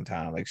wondering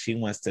sometimes. Like, she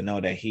wants to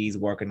know that he's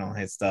working on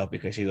his stuff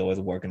because she's always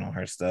working on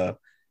her stuff,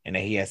 and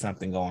that he has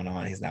something going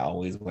on. He's not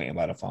always waiting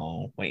by the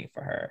phone, waiting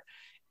for her.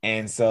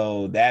 And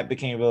so that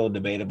became real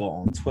debatable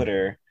on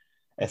Twitter,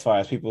 as far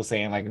as people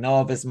saying, like,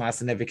 no, if it's my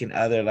significant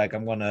other, like,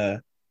 I'm going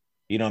to,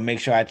 you know, make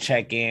sure I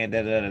check in,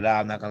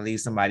 I'm not going to leave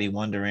somebody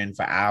wondering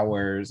for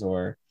hours,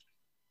 or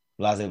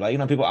blah, blah, blah. You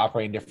know, people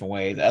operate in different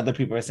ways. Other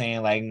people are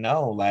saying, like,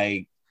 no,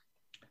 like,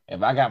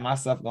 if I got my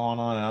stuff going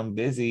on and I'm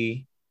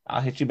busy,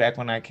 I'll hit you back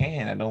when I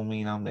can. I don't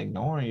mean I'm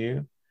ignoring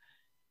you.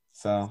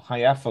 So how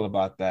y'all feel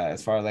about that,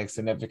 as far as like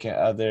significant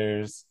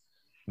others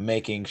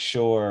making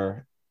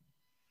sure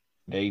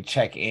they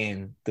check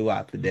in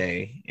throughout the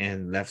day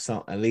and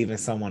leaving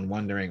someone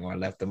wondering, or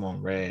left them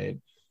on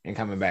red and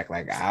coming back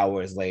like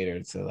hours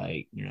later to,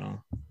 like, you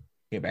know,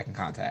 get back in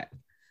contact?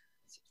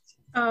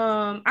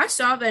 I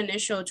saw the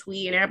initial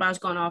tweet and everybody's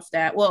going off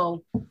that.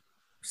 Well,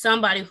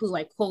 somebody who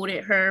like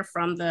quoted her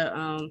from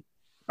the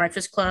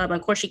Breakfast Club.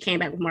 Of course, she came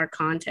back with more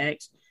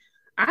context.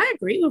 I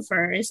agree with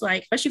her. It's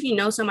like, especially if you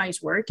know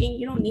somebody's working,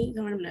 you don't need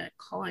them to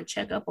call and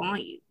check up on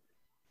you.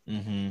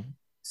 Mm-hmm.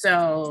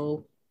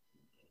 So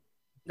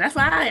that's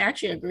why I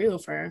actually agree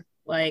with her.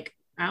 Like,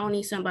 I don't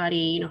need somebody,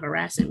 you know,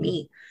 harassing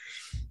me.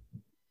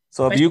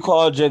 So if you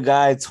called your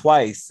guy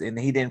twice and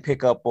he didn't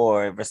pick up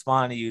or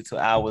respond to you 2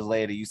 hours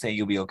later, you say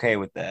you'll be okay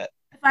with that?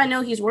 If I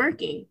know he's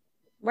working.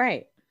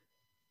 Right.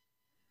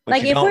 But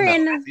like, if we're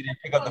in he didn't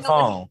pick up the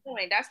phone.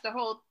 That's the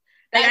whole.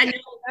 Like, I know,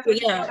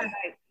 yeah.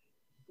 Like,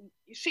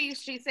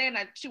 she's saying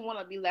that she want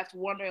to be left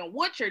wondering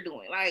what you're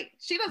doing. Like,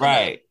 she doesn't know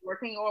if he's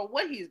working or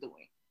what he's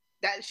doing.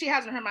 That she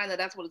has in her mind that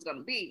that's what it's going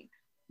to be,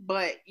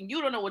 but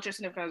you don't know what your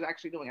significant other is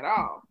actually doing at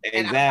all.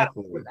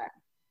 Exactly.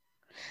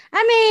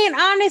 I mean,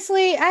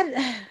 honestly,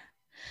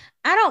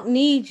 I don't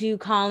need you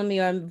calling me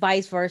or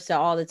vice versa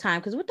all the time,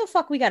 because what the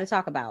fuck we got to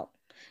talk about?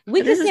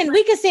 We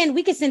can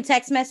send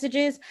text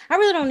messages. I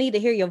really don't need to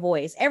hear your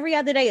voice. Every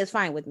other day is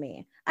fine with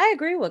me. I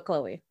agree with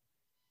Chloe.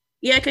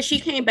 Yeah, because she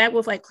came back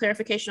with like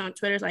clarification on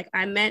Twitter. Like,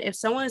 I meant if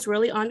someone is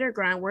really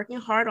underground, working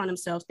hard on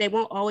themselves, they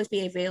won't always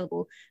be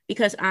available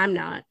because I'm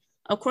not.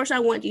 Of course, I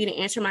want you to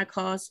answer my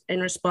calls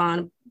and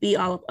respond, be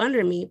all up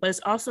under me, but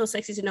it's also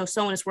sexy to know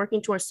someone is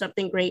working towards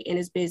something great and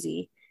is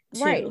busy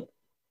too.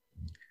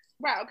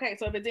 Right. Okay.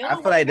 So if it's I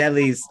feel like that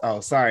leads.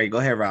 Oh, sorry. Go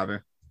ahead,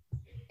 Robin.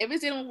 If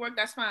it's dealing with work,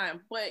 that's fine.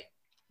 But,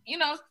 you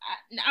know,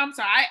 I'm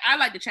sorry. I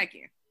like to check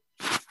in.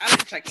 I like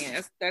to check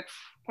in. That's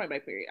point by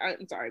period.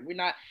 I'm sorry.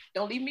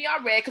 Don't leave me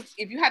on red, because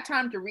if you had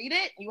time to read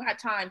it, you had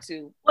time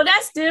to. Well,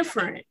 that's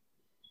different.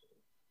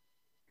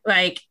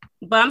 Like,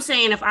 but I'm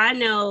saying if I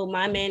know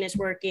my man is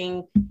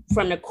working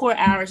from the core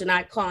hours and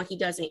I call and he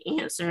doesn't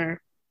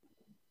answer.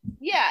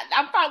 Yeah,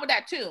 I'm fine with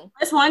that too.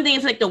 That's one thing.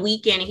 It's like the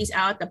weekend and he's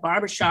out at the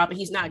barbershop and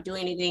he's not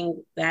doing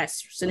anything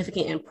that's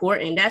significant and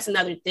important. That's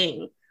another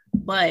thing.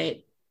 But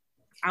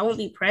I won't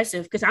be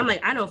pressive because I'm like,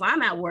 I know if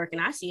I'm at work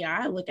and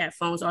I look at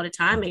phones all the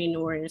time and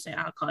ignore it and say,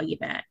 I'll call you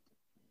back.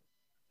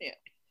 Yeah.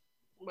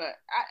 But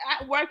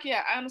at work,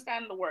 yeah, I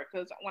understand the work,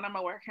 because when I'm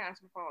at work, I can't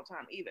answer my phone all the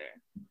time either.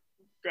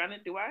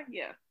 Granted, do I?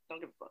 Yeah, don't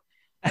give a fuck.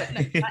 But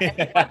like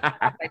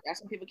that.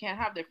 Some people can't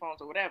have their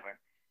phones or whatever.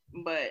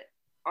 But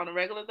on a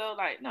regular though,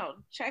 like, no,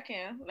 check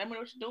in. Let me know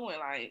what you're doing.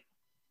 Like,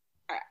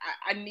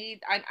 I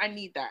need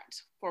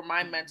that for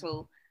my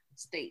mental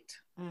state.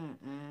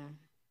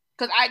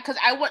 Because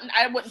I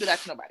wouldn't do that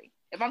to nobody.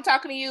 If I'm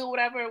talking to you,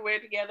 whatever, we're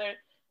together,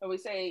 and we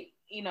say,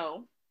 you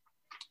know,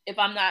 if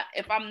I'm not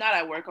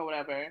at work or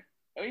whatever,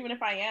 or even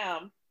if I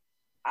am,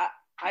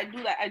 I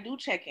do that. I do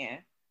check in.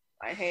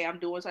 Like, hey, I'm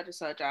doing such and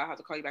such. I'll have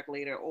to call you back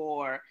later.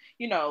 Or,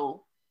 you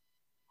know,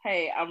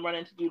 hey, I'm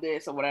running to do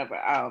this or whatever.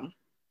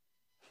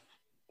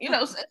 You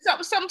know,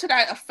 something to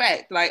that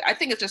effect. Like, I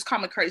think it's just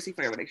common courtesy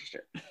for your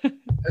relationship.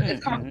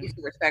 It's common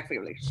respect for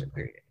your relationship,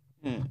 period.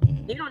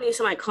 You don't need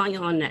somebody calling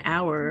you on the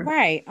hour.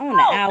 Right, on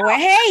the hour.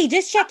 Hey,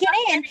 just checking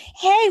in.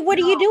 Hey, what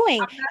are you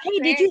doing? Hey,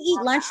 did you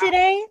eat lunch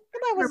today?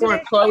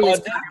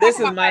 This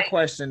is my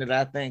question that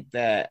I think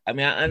that, I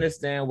mean, I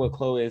understand what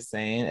Chloe is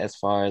saying as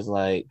far as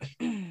like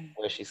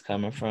where she's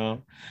coming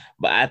from,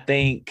 but I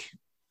think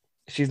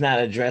she's not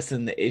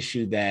addressing the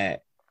issue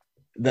that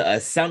the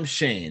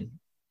assumption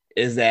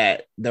is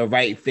that the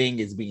right thing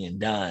is being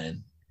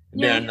done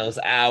during those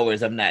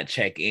hours of not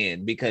check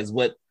in, because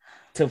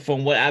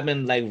from what I've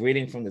been like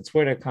reading from the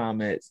Twitter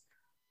comments,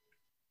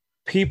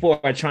 people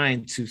are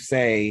trying to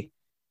say,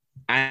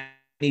 I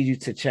need you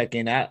to check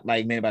in at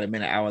like maybe about a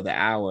minute, hour, the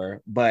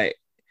hour. But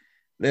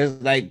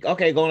there's like,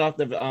 okay, going off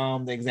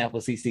the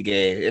example CC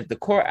gave, if the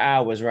core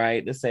hours,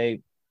 right, let's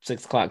say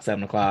 6 o'clock,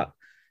 7 o'clock,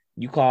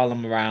 you call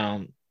them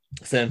around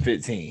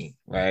 7:15,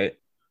 right?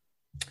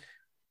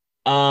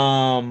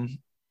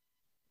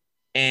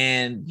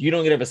 And you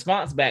don't get a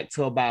response back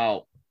till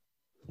about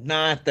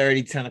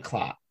 9:30, 10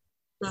 o'clock.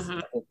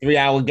 A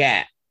 3-hour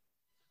gap.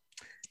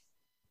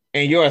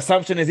 And your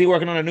assumption is he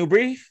working on a new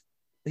brief?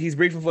 He's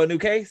briefing for a new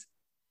case?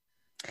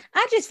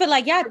 I just feel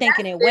like y'all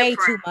thinking it way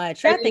too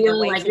much. Y'all thinking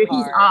way too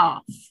hard. He's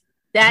off.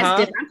 That's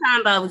different. I'm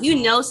talking about if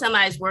you know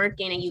somebody's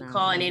working and you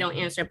call and they don't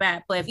answer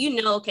back. But if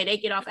you know, okay, they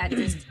get off at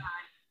this time,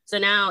 so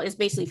now it's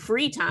basically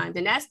free time,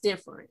 then that's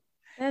different.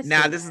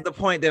 This is the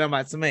point that I'm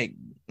about to make.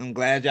 I'm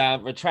glad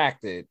y'all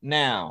retracted.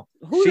 Now,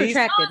 who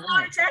retracted?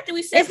 No, retracted.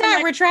 We said it's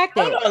not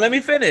retracted. Hold on, let me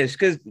finish,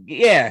 because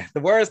the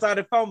word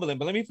started fumbling,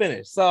 but let me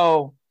finish.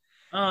 So,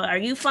 are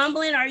you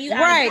fumbling? Are you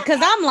right? Because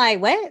I'm like,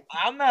 what?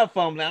 I'm not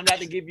fumbling. I'm about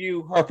to give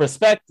you her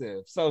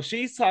perspective. So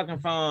she's talking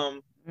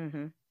from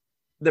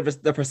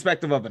the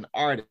perspective of an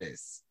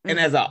artist, and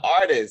as an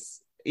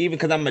artist, even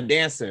because I'm a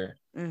dancer,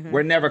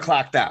 we're never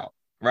clocked out.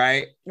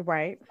 Right.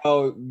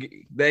 So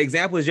the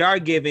examples y'all are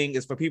giving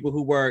is for people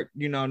who work,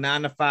 9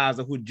 to 5s,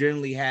 or who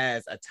generally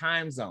has a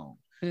time zone.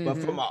 But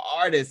from an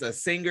artist, a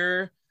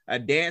singer, a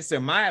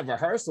dancer, my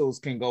rehearsals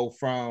can go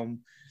from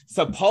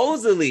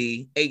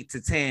supposedly 8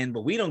 to 10,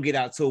 but we don't get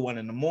out till 1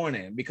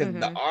 a.m. because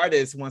the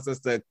artist wants us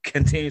to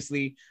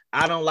continuously,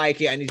 I don't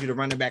like it, I need you to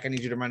run it back, I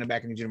need you to run it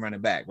back, I need you to run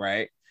it back,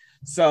 right?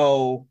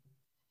 So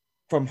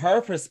from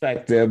her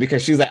perspective,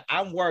 because she's like,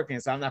 I'm working,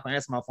 so I'm not gonna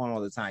answer my phone all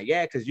the time.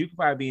 Yeah, because you could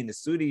probably be in the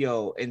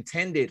studio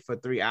intended for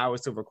 3 hours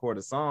to record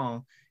a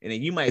song, and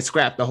then you might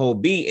scrap the whole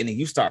beat, and then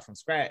you start from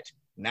scratch.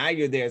 Now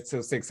you're there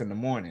till 6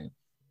 a.m.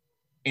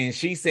 And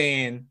she's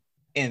saying,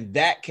 in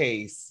that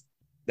case,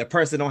 the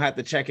person don't have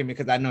to check in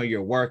because I know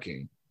you're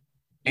working.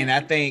 And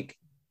I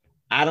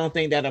don't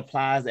think that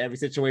applies to every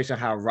situation,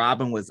 how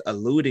Robin was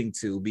alluding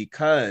to,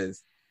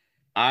 because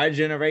our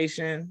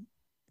generation,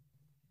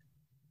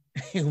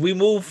 we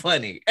move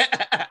funny.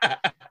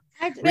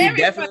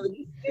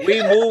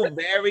 We move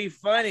very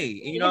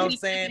funny. You know what I'm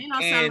saying?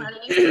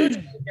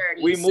 And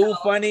we move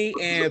funny,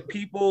 and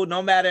people,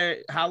 no matter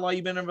how long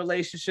you've been in a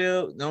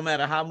relationship, no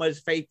matter how much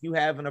faith you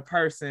have in a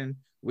person,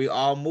 we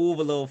all move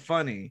a little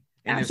funny.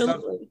 And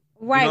absolutely.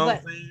 Right. You know what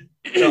I'm saying?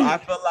 So I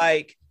feel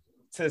like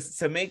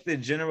to make the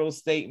general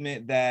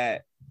statement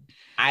that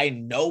I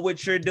know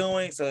what you're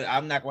doing, so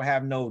I'm not gonna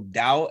have no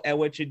doubt at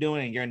what you're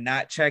doing, and you're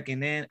not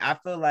checking in, I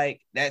feel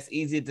like that's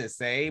easy to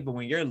say, but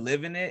when you're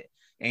living it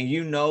and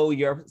you know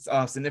your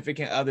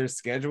significant other's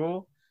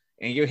schedule,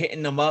 and you're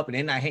hitting them up and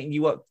they're not hitting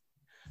you up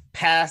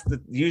past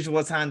the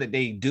usual time that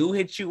they do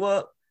hit you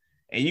up,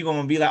 and you're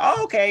gonna be like,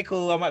 oh, okay,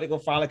 cool, I'm about to go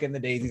frolic in the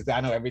daisies because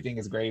I know everything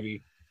is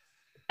gravy.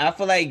 I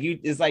feel like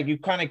it's like you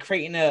kind of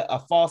creating a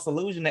false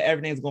illusion that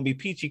everything's gonna be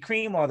peachy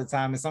cream all the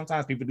time, and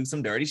sometimes people do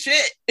some dirty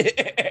shit.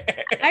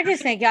 I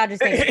just think y'all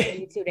just think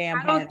it's too damn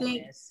I don't hard.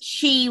 think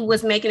she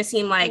was making it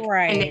seem like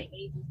right.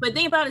 But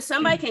think about it,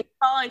 somebody can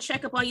call and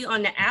check up on you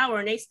on the hour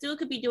and they still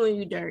could be doing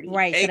you dirty.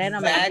 Right. So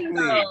Exactly.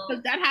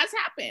 Because that has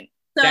happened.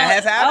 So, that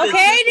has happened.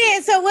 Okay,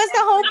 then. So what's the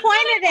whole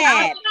point of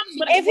that?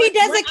 If he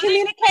doesn't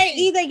communicate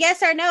either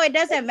yes or no, it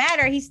doesn't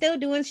matter. He's still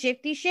doing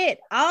shifty shit.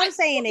 All I'm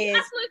saying is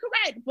absolutely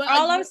correct. But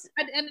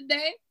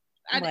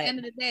at the end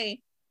of the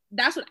day,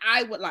 that's what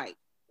I would like.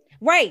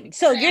 Right.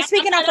 So you're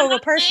speaking off of a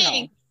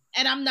personal.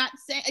 And I'm not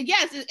saying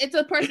yes, it's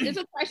a person. It's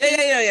a question.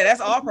 Yeah.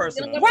 That's all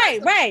personal.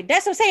 Right.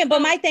 That's what I'm saying.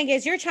 But my thing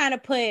is, you're trying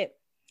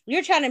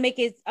to make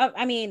it.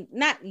 I mean,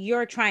 not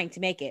you're trying to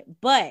make it,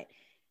 but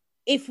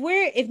if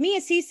me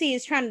and Cece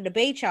is trying to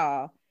debate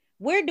y'all,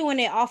 we're doing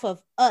it off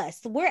of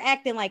us. We're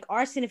acting like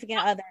our significant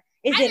other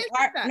is in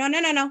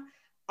no.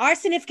 Our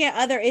significant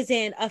other is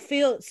in a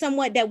field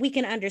somewhat that we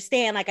can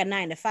understand, like a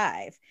 9 to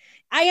 5.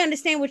 I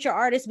understand what your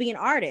artist being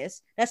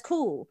artist. That's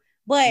cool,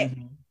 but.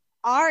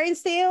 And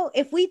still,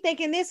 if we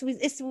thinking this,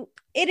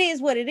 it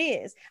is what it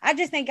is. I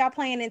just think y'all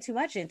playing in too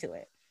much into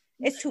it.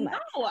 It's too much.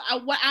 No,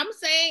 what I'm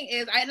saying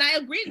is, and I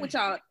agree with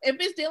y'all. If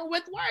it's dealing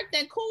with work,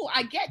 then cool.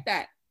 I get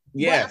that.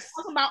 Yes.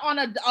 But I'm talking about on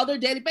a other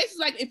daily basis,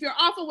 like if you're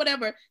off or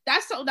whatever,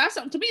 that's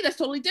something to me that's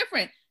totally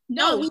different.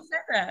 No, we said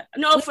that.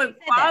 No, for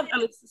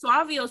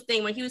Flavio's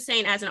thing when he was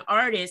saying as an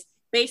artist,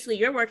 basically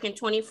you're working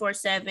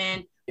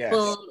 24/7. Yes.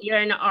 Boom,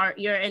 you're in the art,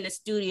 you're in the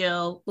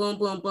studio, boom,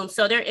 boom, boom.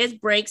 So there is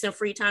breaks and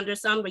free time.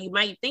 There's some where you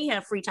might think you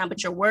have free time,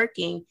 but you're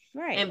working.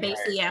 Right. And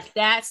basically you have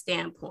that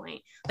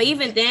standpoint. But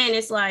even then,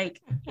 it's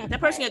like that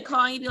person can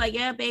call you, be like,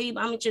 yeah, babe,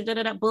 I'm at your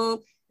boom.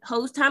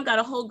 Whole time got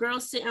a whole girl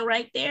sitting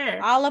right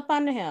there. All up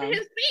under him.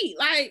 His feet.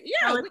 Like,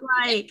 yeah. So it's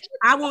like,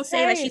 I won't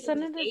say that she's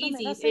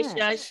easy. It's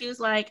just she was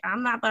like,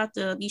 I'm not about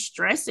to be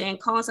stressing,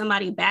 calling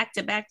somebody back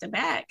to back to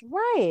back.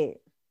 Right.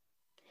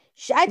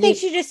 I think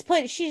she's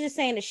just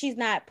saying that she's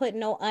not putting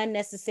no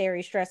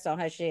unnecessary stress on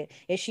her shit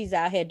if she's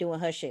out here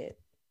doing her shit.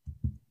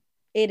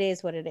 It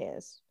is what it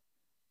is.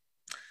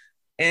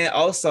 And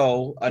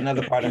also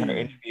another part of her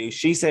interview,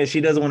 she said she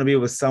doesn't want to be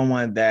with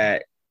someone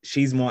that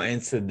she's more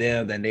into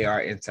them than they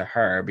are into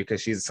her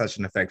because she's such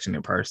an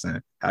affectionate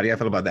person. How do you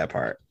feel about that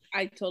part?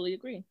 I totally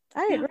agree.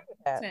 I agree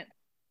with that.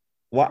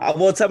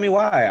 Well, tell me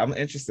why. I'm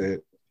interested.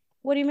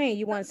 What do you mean?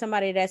 You want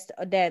somebody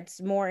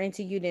that's more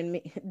into you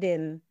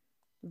than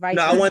vice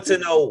versa? I want to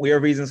know your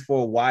reasons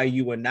for why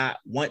you would not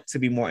want to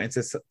be more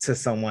into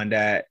someone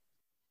that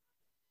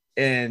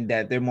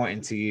they're more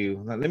into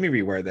you. Let me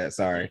reword that.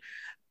 Sorry.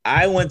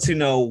 I want to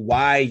know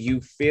why you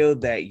feel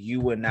that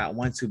you would not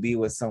want to be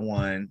with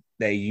someone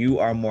that you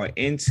are more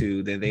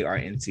into than they are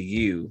into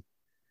you.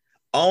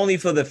 Only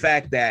for the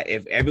fact that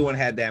if everyone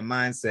had that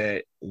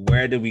mindset,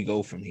 where do we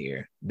go from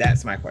here?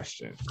 That's my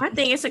question. I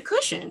think it's a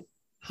cushion.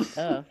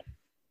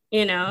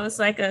 You know, it's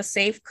like a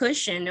safe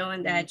cushion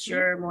knowing that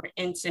you're more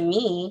into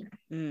me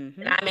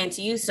and I'm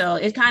into you. So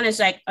it kind of is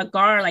like a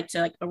guard, like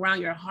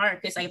around your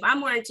heart. Because like if I'm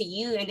more into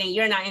you and then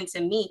you're not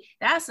into me,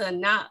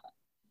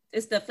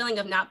 it's the feeling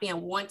of not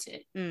being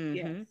wanted.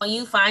 Mm-hmm. When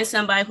you find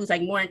somebody who's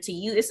like more into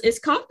you, it's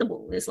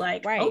comfortable. It's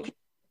like, right. Okay.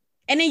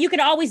 And then you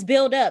can always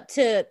build up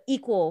to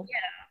equal. Yeah.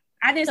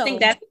 I just think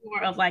that's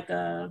more of like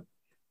a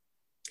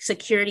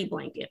security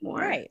blanket more.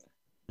 Right.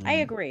 I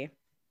agree.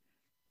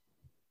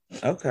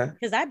 Okay.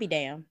 Because I'd be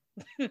damn.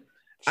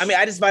 I mean,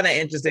 I just find that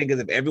interesting because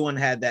if everyone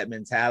had that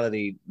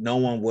mentality, no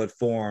one would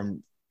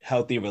form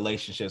healthy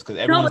relationships. Because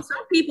everyone. No, but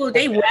some people,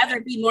 they rather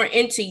be more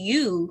into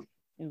you.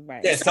 Right.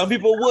 Yeah, some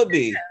people would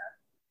be.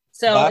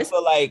 So I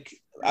feel like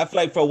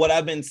for what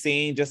I've been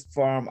seeing just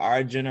from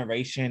our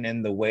generation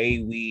and the way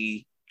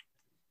we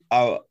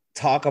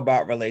talk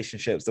about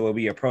relationships, the way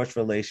we approach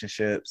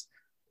relationships,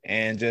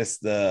 and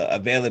just the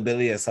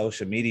availability of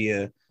social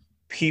media,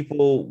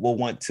 people will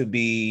want to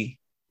be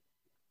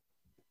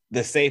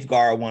the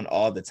safeguard one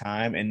all the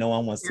time, and no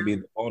one wants to be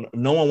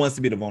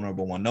the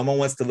vulnerable one. No one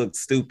wants to look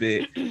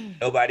stupid.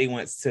 Nobody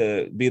wants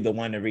to be the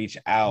one to reach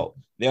out.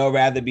 They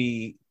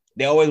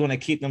always want to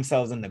keep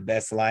themselves in the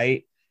best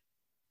light.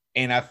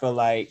 And I feel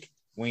like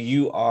when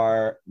you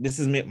are, this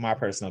is my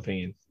personal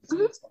opinion.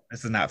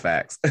 This is not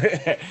facts.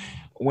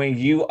 When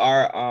you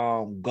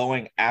are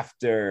going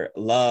after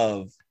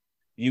love,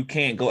 you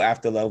can't go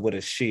after love with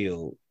a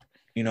shield.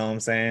 You know what I'm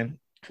saying?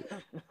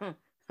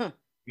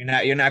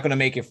 You're not going to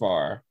make it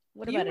far.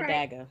 What about a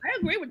dagger? I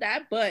agree with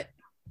that, but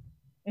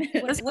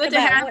it's good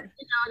to have.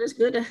 It's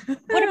good to.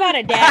 What about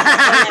a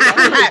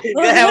dagger?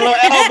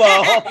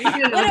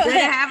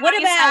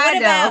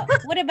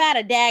 What about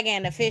a dagger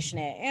and a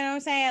fishnet? You know what I'm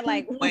saying?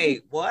 Like,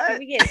 wait, what?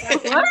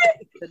 What?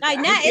 Like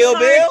not Kill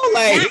Bill?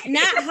 Like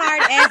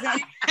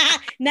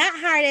not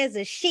hard as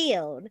a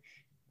shield,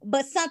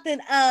 but something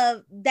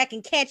that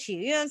can catch you.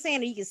 You know what I'm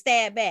saying? Or you can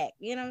stab back.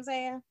 You know what I'm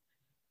saying?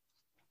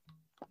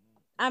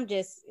 I'm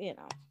just,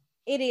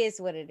 it is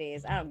what it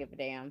is. I don't give a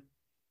damn.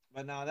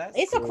 But no,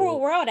 it's cool. A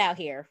cruel world out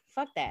here.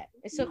 Fuck that.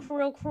 It's a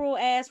cruel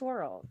ass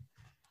world.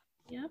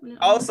 Yeah.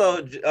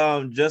 Also,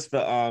 just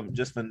for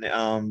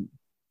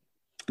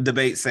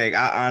debate's sake,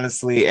 I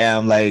honestly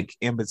am like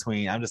in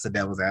between. I'm just a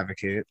devil's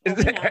advocate.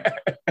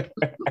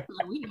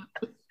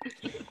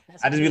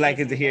 I just be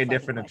liking to hear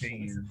different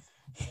opinions.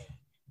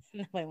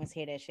 Nobody wants to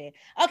hear that shit.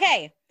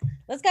 Okay,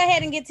 let's go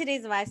ahead and get to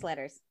these advice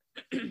letters.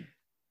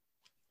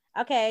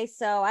 Okay,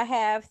 so I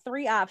have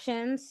 3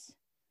 options.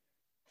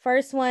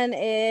 First one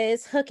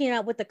is hooking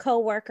up with a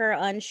coworker,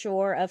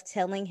 unsure of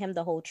telling him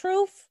the whole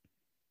truth.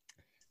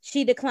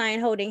 She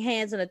declined holding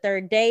hands on a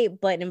 3rd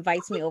date, but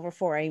invites me over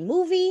for a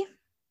movie.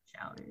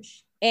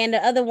 Childish. And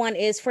the other one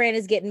is friend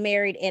is getting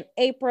married in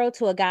April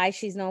to a guy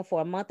she's known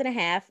for a month and a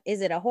half.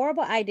 Is it a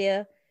horrible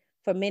idea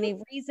for many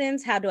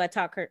reasons? How do I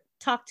talk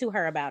to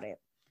her about it?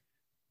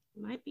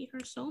 Might be her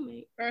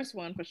soulmate. First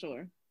one for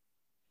sure.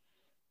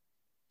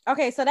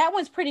 Okay, so that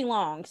one's pretty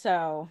long.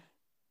 So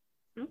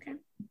Okay,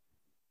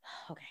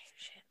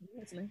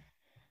 shit.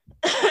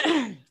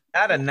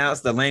 I'd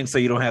announce the link so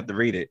you don't have to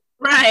read it.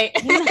 right.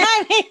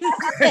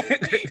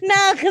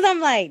 No, because I'm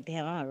like,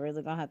 damn, I'm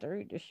really gonna have to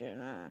read this shit.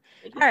 All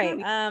right.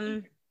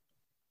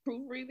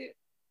 Proofread it.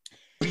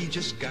 We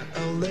just got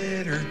a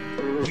letter.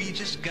 We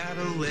just got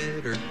a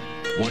letter.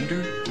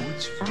 Wonder who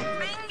it's from.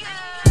 We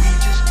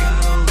just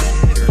got a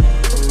letter.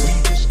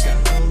 We just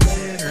got a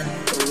letter.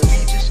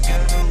 We just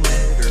got a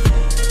letter.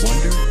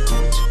 Wonder who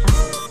it's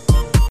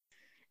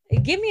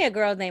from. Give me a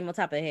girl's name on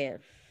top of the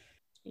head.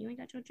 You ain't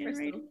got your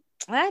generator?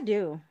 I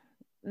do.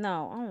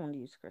 No, I don't want to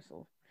use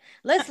Crystal.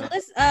 Let's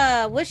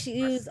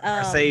use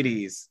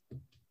Mercedes.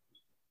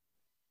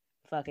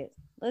 Fuck it.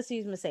 Let's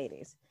use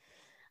Mercedes.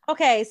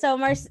 Okay, so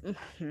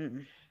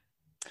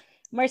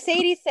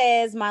Mercedes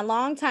says my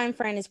longtime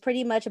friend is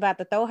pretty much about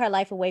to throw her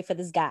life away for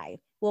this guy.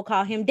 We'll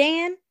call him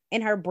Dan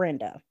and her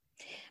Brenda.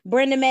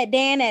 Brenda met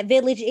Dan at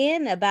Village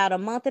Inn about a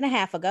month and a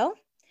half ago.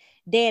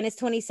 Dan is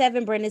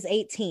 27, Brenda's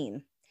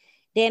 18.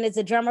 Dan is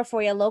a drummer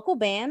for a local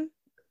band.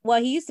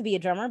 Well, he used to be a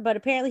drummer, but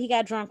apparently he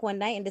got drunk one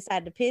night and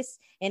decided to piss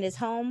in his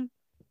home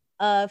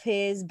of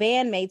his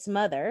bandmate's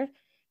mother.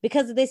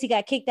 Because of this, he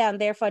got kicked out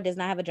and therefore does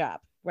not have a job.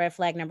 Red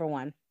flag number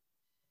 1.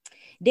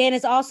 Dan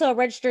is also a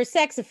registered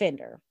sex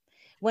offender.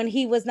 When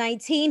he was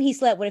 19, he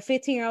slept with a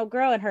 15-year-old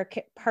girl and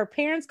her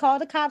parents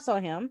called the cops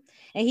on him,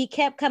 and he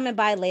kept coming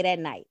by late at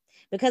night.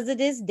 Because of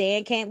this,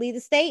 Dan can't leave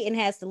the state and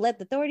has to let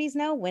the authorities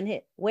know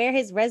where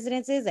his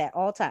residence is at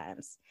all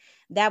times.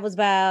 That was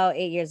about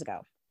 8 years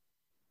ago.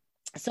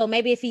 So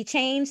maybe if he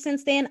changed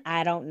since then,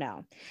 I don't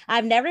know.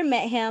 I've never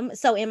met him.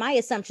 So in my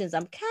assumptions,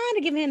 I'm kind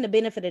of giving him the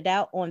benefit of the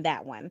doubt on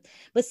that one.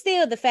 But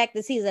still, the fact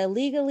that he's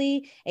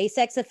illegally a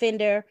sex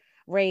offender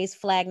raised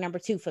flag number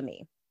 2 for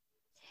me.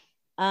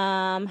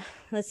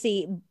 Let's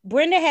see.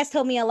 Brenda has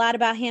told me a lot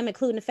about him,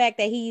 including the fact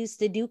that he used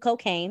to do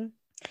cocaine.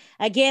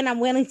 Again,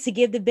 I'm willing to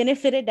give the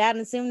benefit of doubt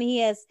and assuming he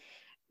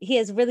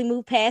has really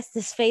moved past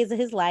this phase of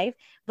his life.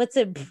 But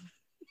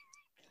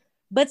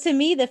to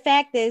me, the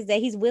fact is that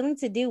he's willing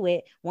to do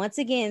it, once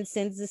again,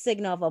 sends the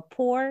signal of a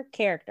poor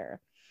character.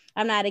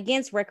 I'm not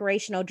against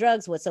recreational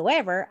drugs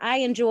whatsoever. I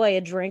enjoy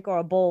a drink or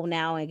a bowl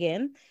now and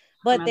again,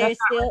 but there's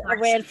still a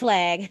red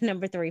flag,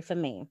 number 3 for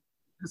me.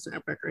 That's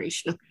not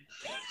recreational.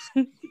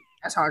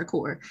 That's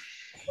hardcore.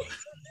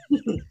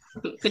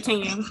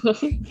 Continue.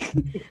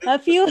 A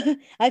few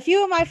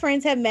of my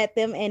friends have met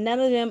them and none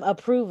of them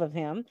approve of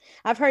him.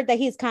 I've heard that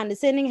he's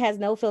condescending, has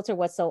no filter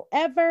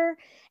whatsoever.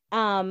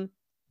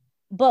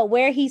 But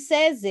where he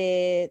says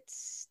it,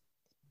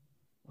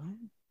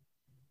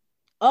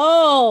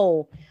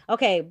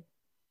 okay,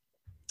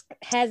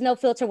 has no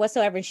filter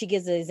whatsoever. And she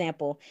gives an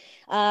example.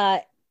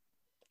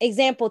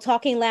 Example,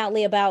 talking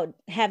loudly about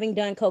having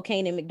done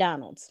cocaine in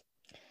McDonald's.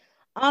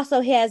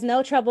 Also, he has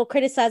no trouble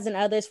criticizing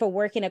others for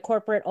working a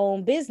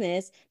corporate-owned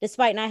business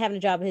despite not having a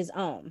job of his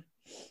own.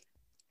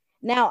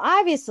 Now,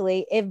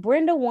 obviously, if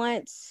Brenda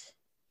wants...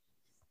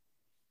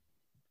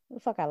 Where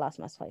the fuck I lost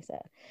my place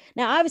at?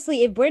 Now,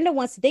 obviously, if Brenda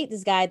wants to date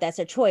this guy, that's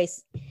her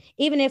choice.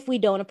 Even if we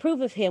don't approve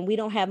of him, we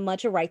don't have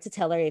much a right to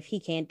tell her if he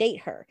can't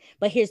date her.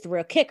 But here's the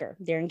real kicker.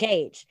 They're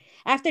engaged.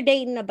 After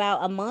dating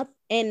about a month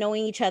and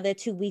knowing each other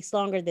 2 weeks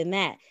longer than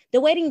that,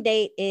 the wedding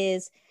date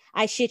is,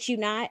 I shit you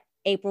not,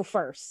 April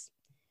 1st.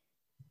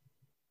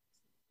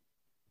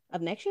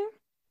 Of next year?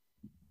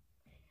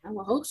 I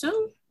will hope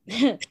so.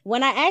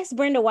 When I asked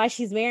Brenda why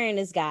she's marrying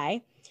this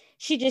guy,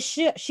 she just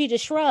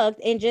shrugged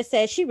and just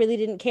said she really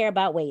didn't care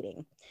about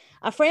waiting.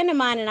 A friend of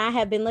mine and I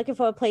have been looking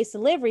for a place to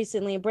live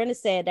recently, and Brenda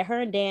said that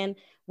her and Dan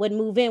would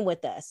move in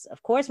with us.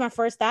 Of course, my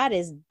first thought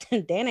is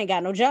Dan ain't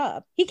got no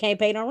job. He can't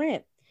pay no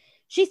rent.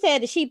 She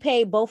said that she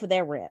paid both of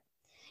their rent.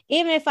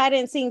 Even if I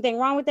didn't see anything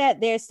wrong with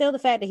that, there's still the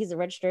fact that he's a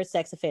registered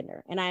sex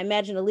offender. And I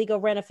imagine the legal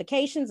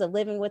ramifications of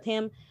living with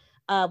him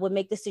would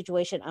make the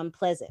situation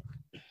unpleasant.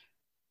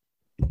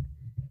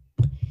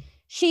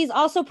 She's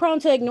also prone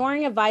to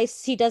ignoring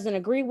advice she doesn't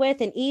agree with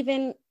and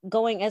even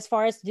going as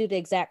far as to do the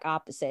exact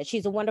opposite.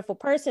 She's a wonderful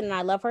person and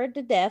I love her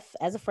to death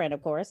as a friend,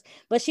 of course,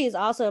 but she is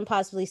also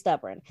impossibly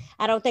stubborn.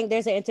 I don't think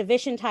there's an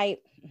intervention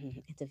type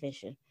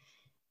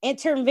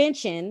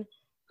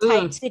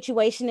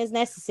situation is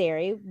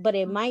necessary, but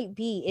it might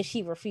be if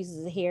she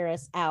refuses to hear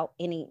us out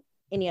any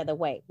other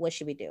way. What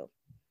should we do?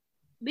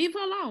 Leave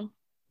her alone.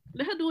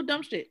 Let her do a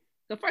dumb shit.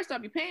 So first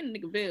off, you're paying the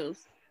nigga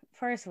bills.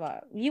 First of all,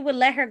 you would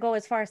let her go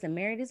as far as to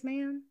marry this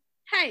man?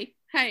 Hey,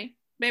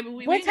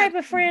 Baby, what type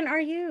of friend are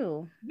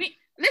you?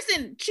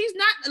 Listen, she's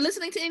not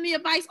listening to any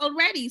advice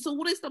already. So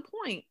what is the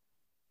point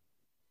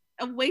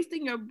of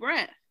wasting your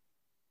breath?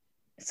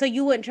 So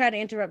you wouldn't try to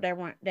interrupt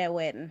that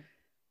wedding?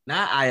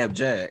 Now I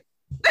object.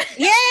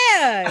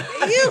 Yeah,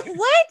 you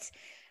what,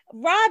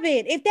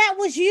 Robin? If that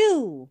was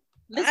you,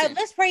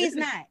 let's pray it's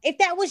not. If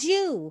that was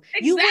you,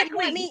 you wouldn't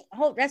want me.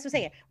 Hold, that's what I'm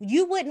saying.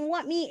 You wouldn't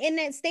want me in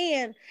that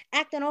stand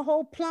acting a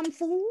whole plum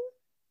fool.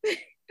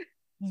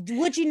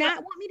 Would you not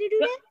want me to do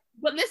that?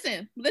 But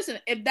listen.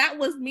 If that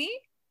was me,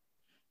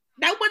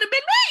 that would have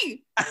been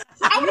me.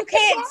 You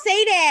can't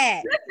say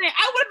that. Listen,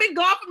 I would have been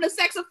gone from the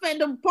sex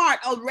offender part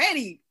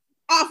already,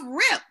 off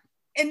rip.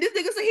 And this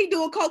nigga said he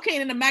doing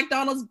cocaine in the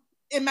McDonald's.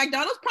 In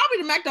McDonald's,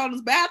 probably the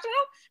McDonald's bathroom,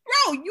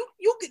 bro. You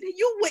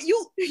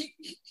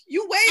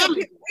way up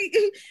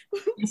here.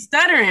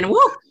 Stuttering, woo,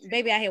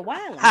 baby, out here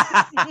wilding.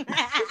 Yeah.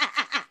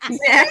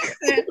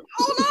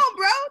 Hold on,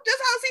 bro.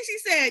 Just how Cece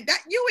said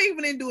that you ain't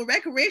even doing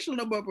recreational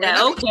no more, bro.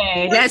 Yeah,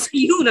 okay, that's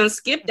you done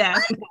skipped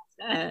that.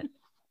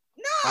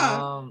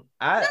 No,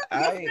 I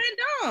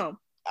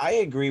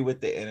agree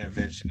with the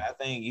intervention. I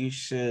think you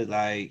should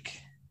like.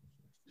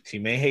 She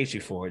may hate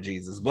you for it,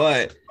 Jesus,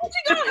 but she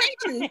gonna hate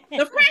you.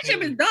 The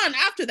friendship is done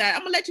after that.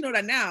 I'm gonna let you know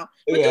that now.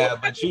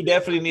 But you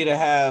definitely need to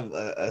have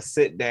a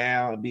sit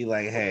down and be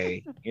like,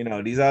 hey,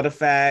 these are the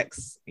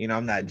facts.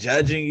 I'm not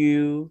judging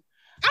you.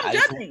 I'm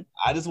judging.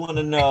 I just want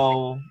to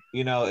know,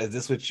 is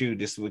this what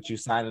you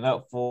signing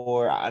up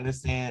for? I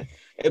understand.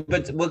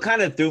 But what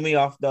kind of threw me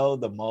off though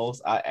the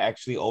most,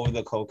 actually over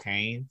the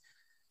cocaine,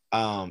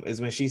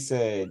 is when she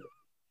said,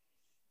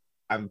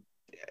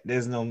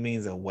 there's no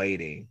means of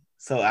waiting.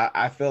 So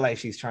I feel like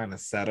she's trying to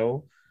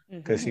settle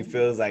because she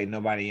feels like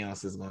nobody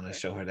else is going to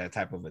show her that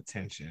type of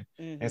attention.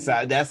 And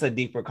so that's a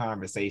deeper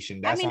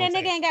conversation. That's that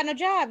nigga ain't got no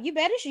job. You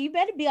better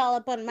be all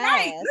up on my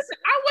ass. Listen,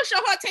 I would show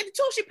her attention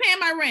too. She paying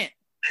my rent.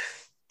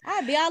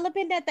 I'd be all up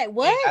in that thing.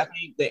 What? I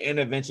think the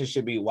intervention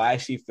should be why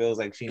she feels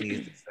like she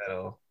needs to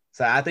settle.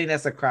 So I think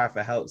that's a cry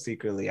for help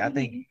secretly. I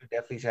think you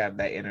definitely should have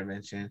that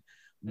intervention,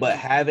 but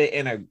have it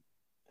in a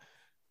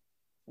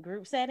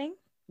group setting.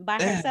 By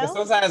herself?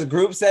 Sometimes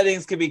group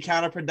settings can be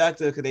counterproductive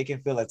because they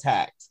can feel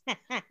attacked.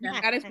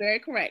 That is very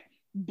correct.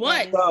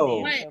 But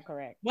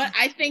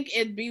I think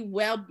it'd be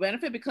well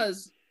benefit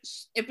because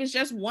if it's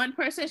just one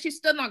person, she's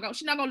not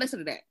gonna listen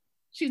to that.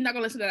 She's not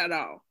gonna listen to that at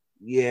all.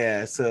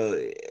 Yeah,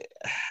 so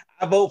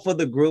I vote for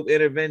the group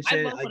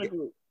intervention. I vote for the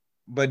group.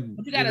 But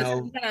you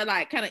gotta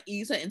like kind of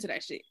ease her into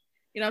that shit.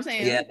 You know what I'm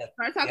saying? Yeah.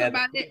 Start talking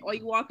about it, or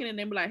you walk in and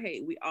then be like,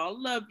 "Hey, we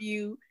all love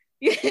you."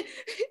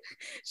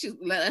 She's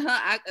letting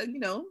her,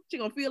 she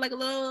gonna feel like a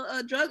little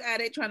drug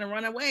addict trying to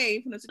run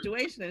away from the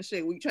situation and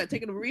shit. When you try to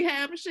take her to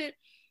rehab and shit,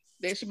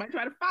 then she might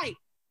try to fight.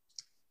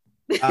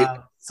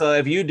 So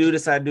if you do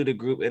decide to do the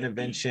group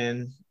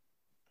intervention,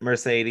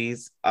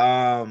 Mercedes,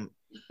 do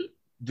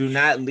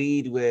not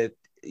lead with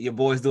your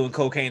boys doing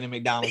cocaine in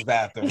McDonald's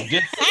bathroom.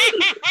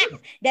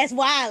 That's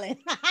wilding.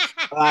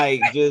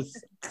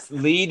 Just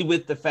lead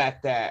with the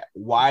fact that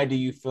why do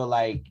you feel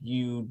like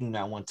you do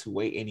not want to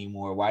wait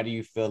anymore? Why do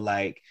you feel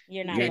like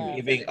you're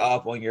giving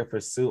up on your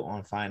pursuit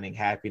on finding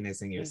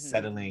happiness and you're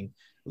settling?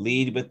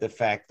 Lead with the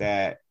fact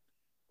that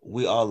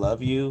we all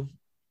love you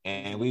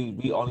and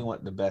we only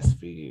want the best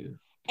for you.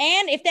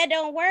 And if that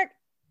don't work,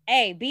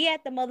 hey, be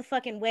at the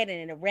motherfucking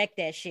wedding and wreck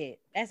that shit.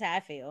 That's how I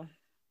feel.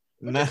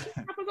 Nah.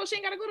 She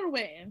ain't gotta go to the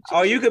wedding.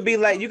 You could be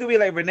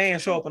like Renee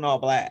and show up in all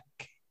black.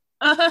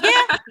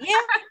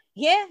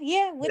 Yeah.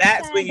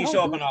 That's when you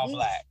show up in all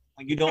black.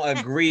 When you don't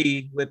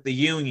agree with the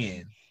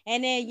union.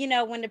 And then,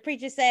 when the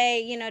preacher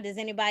say, does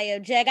anybody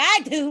object? I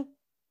do.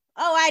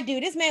 Oh, I do.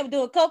 This man was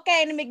doing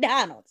cocaine in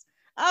McDonald's.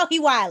 Oh, he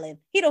wilding.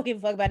 He don't give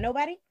a fuck about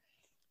nobody.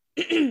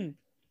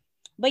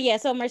 But yeah,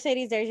 so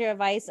Mercedes, there's your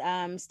advice.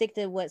 Stick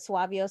to what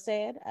Suavio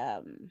said.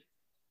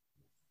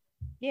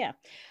 Yeah.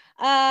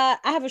 I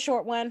have a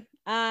short one.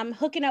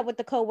 Hooking up with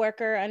the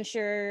coworker,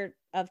 unsure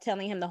of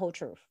telling him the whole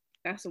truth.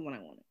 That's the one I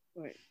wanted.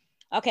 Go ahead.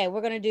 Okay,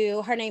 we're gonna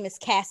do. Her name is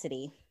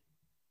Cassidy.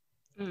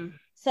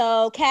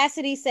 So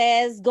Cassidy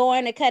says,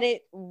 going to cut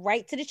it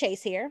right to the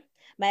chase here.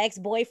 My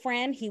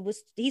ex-boyfriend,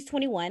 he's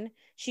 21.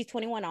 She's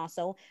 21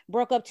 also.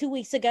 Broke up 2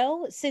 weeks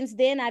ago. Since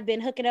then, I've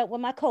been hooking up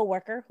with my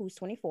coworker, who's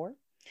 24.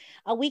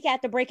 A week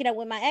after breaking up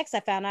with my ex,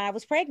 I found out I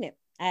was pregnant.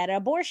 I had an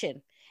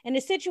abortion, and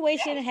the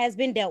situation has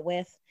been dealt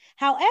with.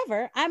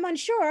 However, I'm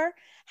unsure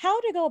how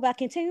to go about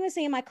continuing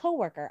seeing my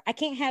coworker. I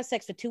can't have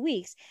sex for 2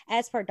 weeks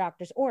as per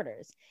doctor's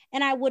orders.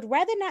 And I would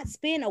rather not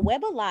spin a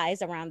web of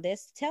lies around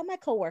this to tell my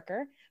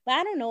coworker, but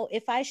I don't know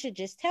if I should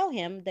just tell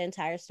him the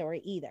entire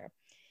story either.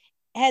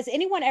 Has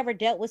anyone ever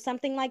dealt with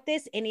something like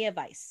this? Any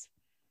advice?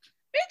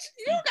 Bitch,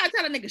 you don't gotta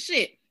tell a nigga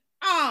shit.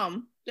 Just tell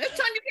him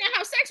you can't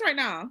have sex right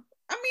now.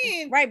 I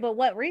mean, right, but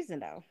what reason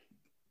though?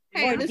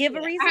 Hey, or give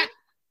a reason?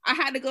 I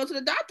had to go to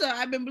the doctor.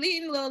 I've been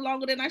bleeding a little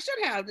longer than I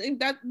should have. Leave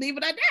it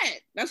at that.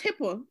 That's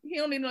HIPAA. He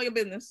don't even know your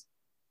business.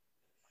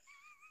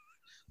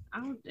 I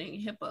don't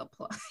think HIPAA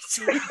applies.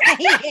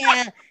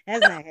 Yeah,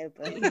 that's not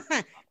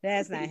HIPAA.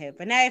 That's not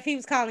HIPAA. Now, if he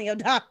was calling your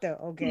doctor,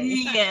 okay.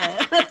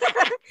 Yeah.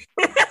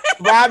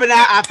 Robin,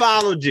 I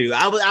followed you.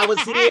 I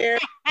was here.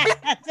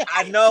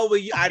 I know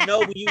when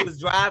you was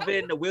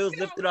driving, the wheels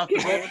lifted off the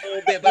road a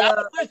little bit, but I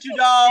was with you,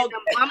 dog.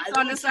 Bumps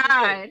on the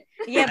side.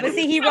 Yeah, but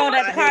see, he rolled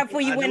up the car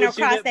before you went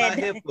across that.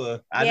 Yeah,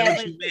 but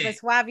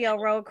Suavio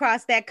rode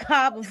across that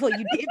car before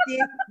you dipped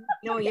it.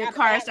 You know, when your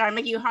car started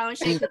making you Harlem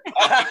shake.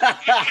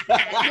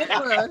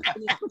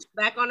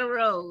 Back on the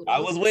road. I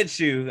was with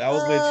you.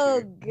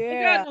 Girl.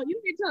 Girl, no,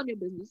 you can tell me your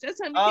business.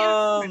 Just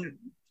tell me.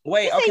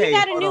 Wait, you okay. You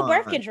got a new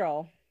birth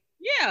control.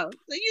 Yeah. So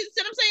you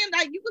see what I'm saying?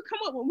 Like you could come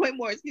up with way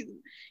more excuses.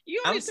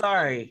 I'm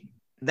sorry.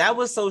 That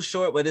was so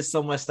short, but it's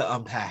so much to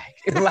unpack.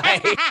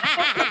 Like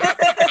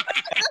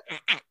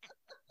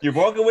you're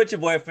broken with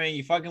your boyfriend,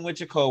 you fucking with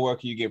your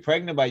coworker, you get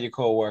pregnant by your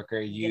coworker,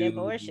 you get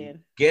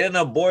abortion. Get an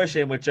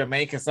abortion, but your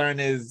main concern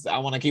is I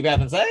want to keep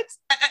having sex.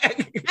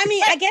 I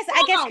mean, I guess.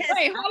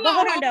 Wait,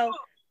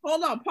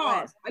 hold on,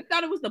 pause. What? I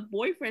thought it was the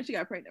boyfriend she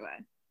got pregnant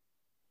by.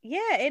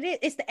 Yeah, it is.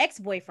 It's the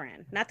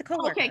ex-boyfriend, not the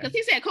coworker. Okay, because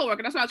he said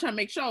coworker. That's what I was trying to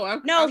make sure.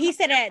 He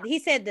said that. He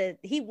said that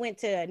he went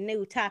to a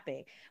new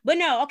topic. But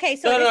no, okay.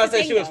 So no. I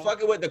said she was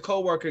fucking with the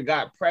coworker,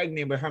 got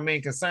pregnant, but her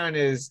main concern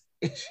is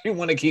she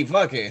want to keep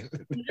fucking.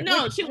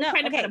 No, she was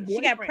pregnant by the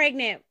boyfriend. She got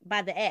pregnant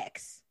by the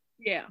ex.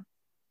 Yeah.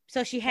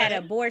 So she had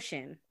an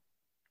abortion.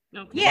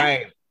 Okay. Yeah.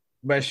 Right.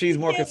 But she's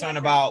more concerned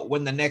about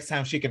when the next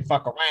time she can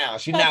fuck around.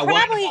 She's not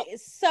probably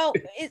so.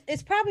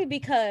 It's probably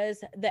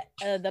because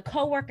the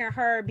coworker and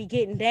her be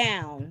getting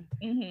down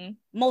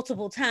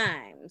multiple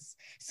times.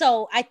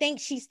 So I think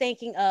she's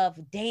thinking of,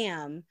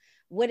 damn,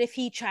 what if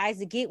he tries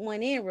to get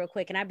one in real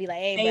quick? And I'd be like,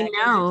 hey, you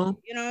know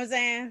what I'm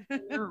saying?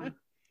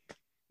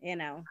 You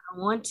know, I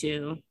want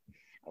to.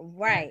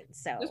 Right.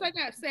 So just like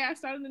I say, I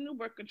started the new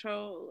birth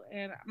control,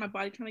 and my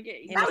body trying to get.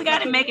 Now we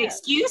got to make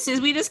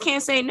excuses. We just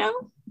can't say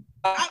no.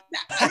 I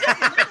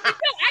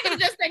can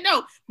just say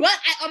no, but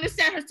I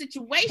understand her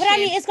situation. But I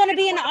mean, it's going to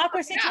be an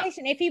awkward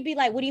situation if you be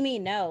like, "What do you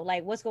mean no?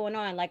 Like, what's going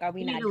on? Like, are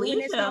we not doing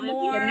this no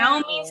more?" No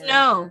means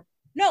no.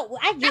 No,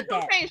 I get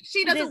that.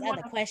 She doesn't want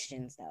other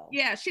questions though.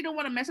 Yeah, she don't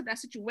want to mess up that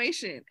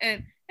situation.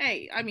 And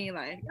hey, I mean,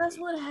 like that's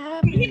what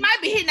happened. He might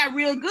be hitting that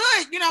real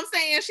good. You know what I'm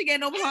saying? She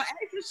getting over her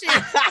ex and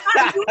shit.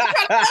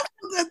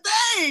 The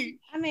thing.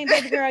 I mean,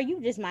 baby girl,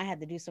 you just might have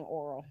to do some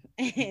oral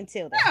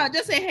until then. Yeah,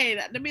 just say, hey,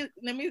 let me.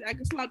 I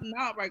can slap them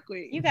out right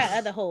quick. You got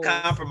other holes.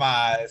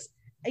 Compromise.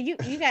 You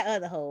got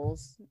other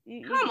holes.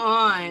 Come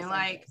on,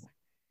 like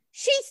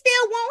she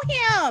still want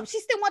him. She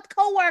still want the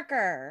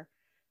coworker.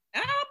 I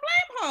don't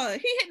blame her.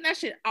 He hitting that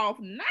shit off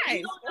nice.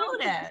 You don't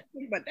know that.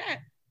 But that.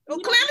 Well,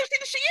 clearly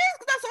she is,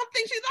 because that's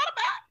something she's not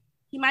about.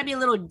 He might be a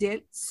little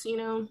dense, you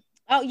know.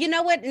 Oh, you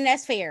know what? And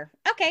that's fair.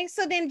 Okay,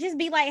 so then just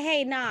be like,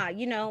 hey, nah,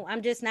 you know,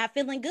 I'm just not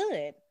feeling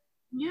good.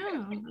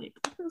 Yeah.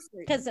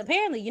 Because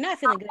apparently you're not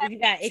feeling good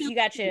if you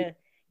got your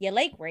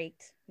lake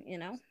raked, you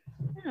know.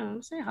 Yeah,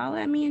 I'm saying holler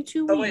at me in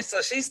 2 weeks. Oh, wait,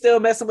 so she's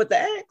still messing with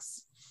the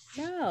ex?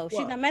 No,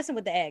 she's not messing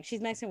with the ex. She's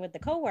messing with the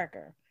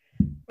coworker.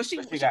 But she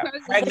got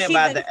pregnant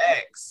by the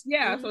ex.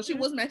 Yeah, so she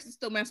was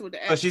still messing with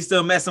the ex. So she's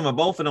still messing with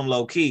both of them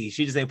low key.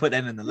 She just ain't put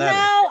that in the letter.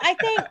 No, I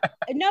think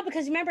no,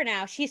 because remember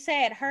now, she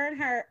said her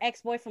and her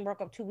ex-boyfriend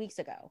broke up 2 weeks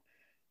ago,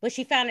 but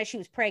she found out she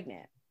was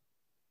pregnant.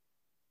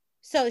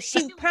 So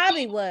she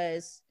probably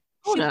was.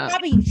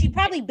 She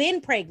probably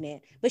been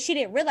pregnant, but she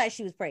didn't realize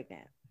she was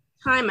pregnant.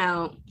 Time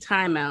out.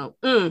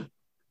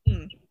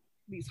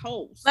 These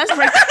holes. Let's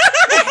break.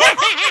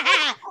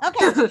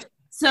 Okay.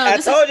 So I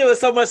told you it was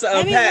so much to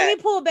unpack. Let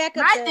me pull back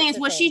up. My thing is,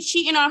 was she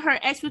cheating on her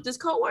ex with this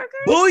coworker?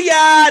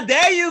 Booyah!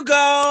 There you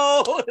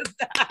go.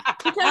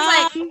 Because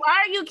like,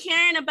 why are you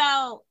caring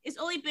about? It's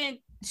only been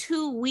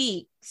 2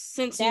 weeks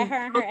since that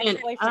her and her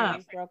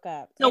ex-boyfriend broke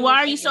up. So why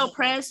are you so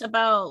pressed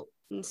about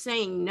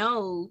saying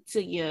no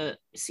to your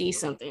see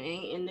something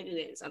and nigga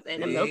getting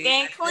something? The milk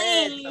ain't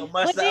clean. So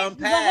much to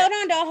unpack.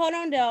 But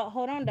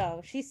hold on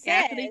though. She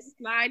says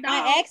my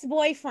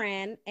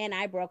ex-boyfriend and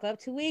I broke up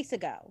 2 weeks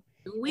ago.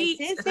 2 weeks.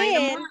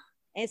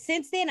 And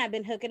since then, I've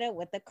been hooking up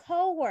with a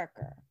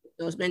coworker.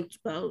 So it's been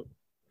about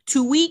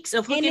 2 weeks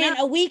of hooking up. And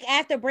then a week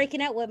after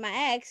breaking up with my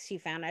ex, she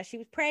found out she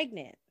was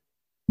pregnant.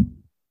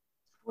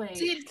 Wait.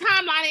 See, the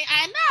timeline ain't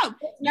adding up.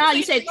 No,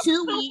 you said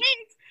 2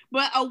 weeks.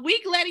 But a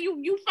week later,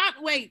 you found.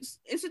 Wait,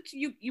 is it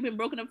you've been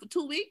broken up for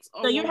 2 weeks?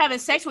 So you're having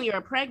sex when you were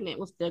pregnant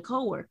with the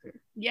coworker?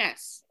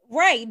 Yes.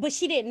 Right, but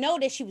she didn't know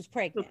that she was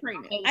pregnant.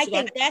 I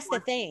think that's the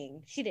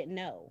thing. She didn't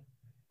know.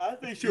 I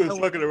think she was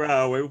fucking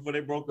around way before they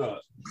broke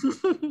up.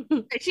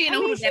 She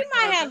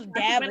might have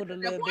dabbled a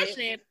little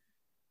bit.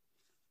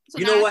 So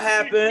you know what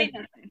happened?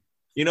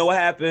 You know what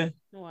happened?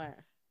 What?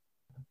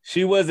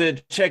 She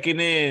wasn't checking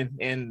in,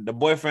 and the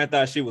boyfriend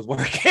thought she was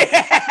working.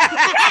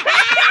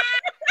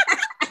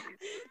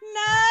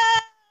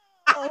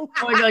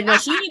 No,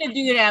 she need to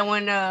do that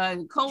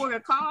when coworker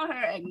call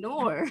her,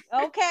 ignore.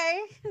 Okay,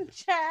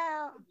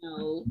 child.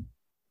 No.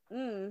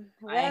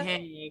 Well,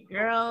 hey,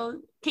 girl,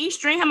 can you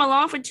string him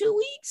along for 2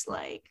 weeks?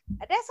 Like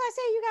that's why I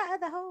say you got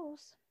other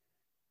hoes.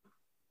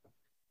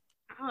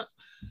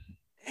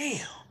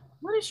 Damn.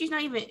 What if she's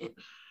not even?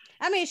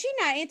 I mean, she's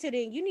not into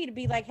it. You need to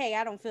be like, hey,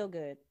 I don't feel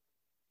good.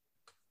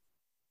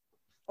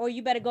 Or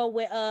you better go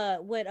with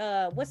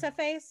what's her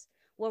face?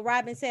 What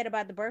Robin said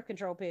about the birth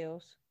control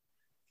pills.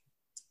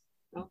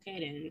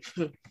 Okay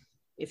then.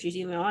 If she's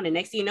even on it,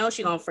 next thing you know,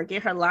 she's gonna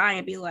forget her lie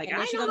and be like, and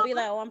then she's gonna be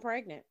like, "Oh, I'm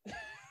pregnant."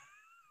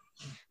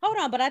 Hold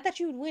on, but I thought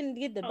you wouldn't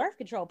get the birth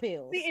control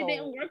pills. See, it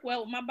didn't work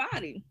well with my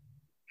body.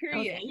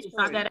 Period. Okay, you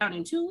found that out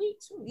in 2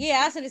 weeks.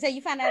 Yeah, I was gonna say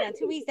you found out in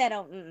 2 weeks. That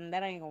ain't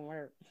gonna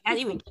work.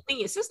 Hasn't even get in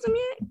your system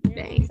yet. You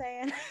know what I'm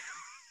saying?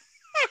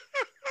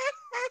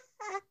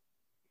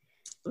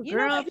 You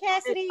know what,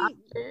 Cassidy?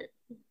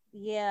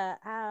 Yeah,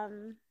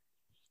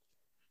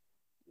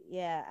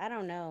 yeah, I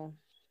don't know.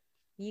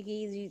 You can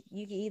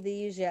either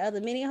use your other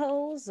mini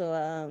holes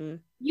or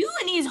you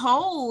and these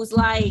holes,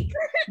 like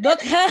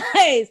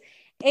because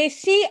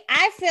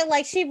I feel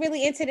like she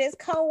really into this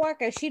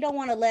coworker. She don't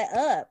want to let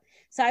up.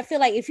 So I feel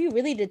like if you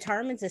really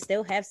determined to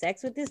still have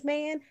sex with this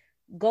man,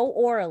 go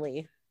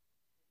orally.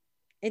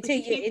 Until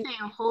you keep saying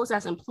holes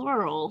as in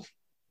plural.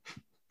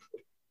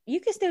 You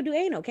can still do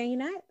anal, can you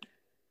not?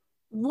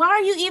 Why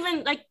are you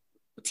even like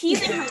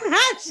teasing her?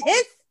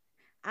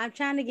 I'm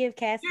trying to give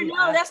Cassie.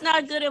 No, that's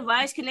not good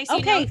advice. Can they say,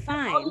 okay,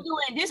 fine. Oh, you're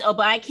doing this. Oh,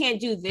 but I can't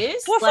do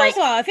this. Well, first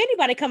of all, if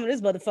anybody come to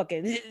this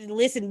motherfucker,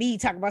 listen to me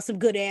talk about some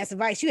good ass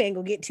advice, you ain't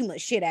gonna get too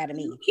much shit out of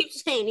me. You keep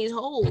saying these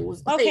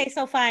holes. Okay,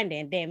 so fine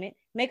then. Damn it,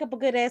 make up a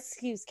good ass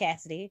excuse,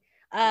 Cassidy.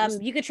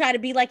 You could try to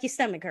be like your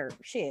stomach hurt.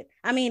 Shit.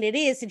 I mean, it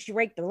is since you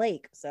raked the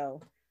lake.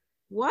 So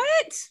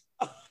what?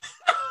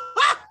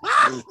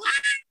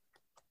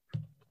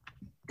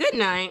 Good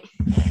night.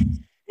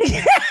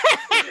 What?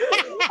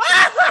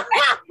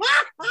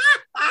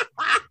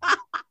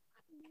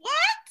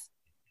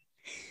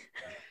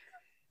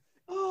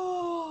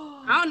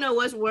 Oh, I don't know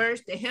what's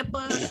worse, the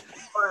HIPAA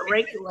or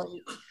Rake the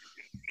Lake.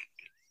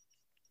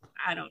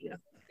 I don't know.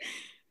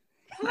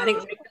 I think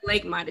Rake the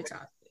Lake might have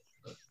topped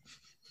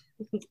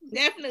it.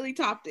 Definitely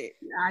topped it.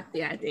 I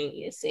think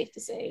it's safe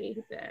to say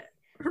that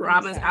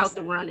Robin's out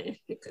the running.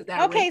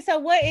 Okay, so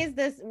what is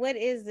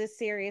this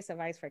serious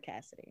advice for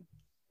Cassidy?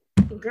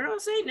 Girl,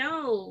 say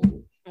no.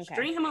 Okay.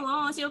 String him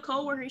along. It's your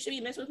coworker. You should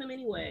be messing with him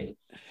anyway.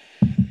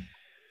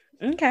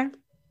 Okay.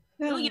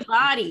 Do your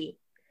body.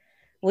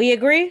 We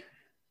agree?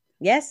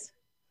 Yes.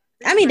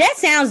 I mean, that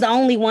sounds the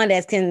only one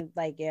that can,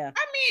 like, yeah.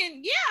 I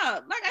mean, yeah.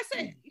 Like I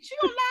said, she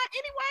gonna lie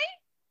anyway.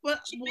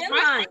 But she been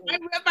lying.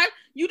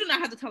 You do not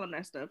have to tell him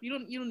that stuff. You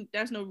don't.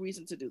 There's no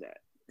reason to do that.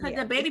 Because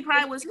the baby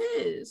probably was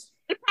his.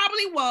 It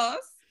probably was,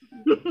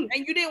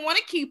 and you didn't want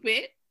to keep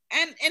it,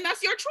 and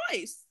that's your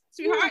choice,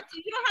 sweetheart. So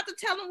you don't have to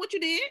tell him what you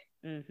did.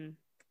 Mm-hmm.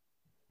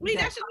 Leave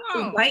that shit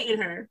alone. Biting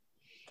her.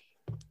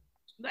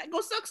 Like,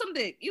 go suck some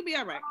dick. You'll be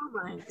all right. Oh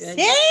my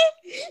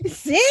goodness.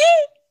 See?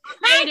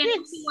 And then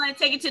if you want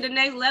to take it to the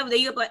next level, then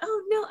you'll be like,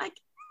 oh no,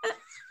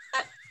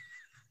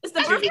 it's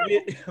the perfect.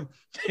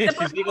 She's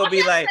gonna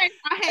be like,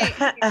 hey,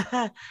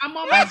 I'm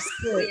on my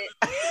shit.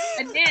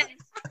 And then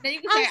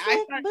you can say,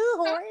 the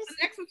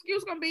next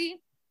excuse gonna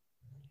be,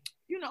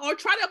 or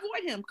try to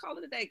avoid him. Call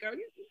it a day, girl.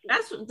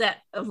 That's what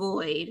that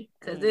avoid,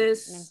 because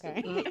this.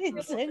 Okay.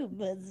 Next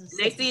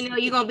thing you know,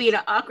 you're gonna be in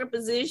an awkward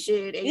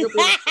position, and you'll be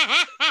like,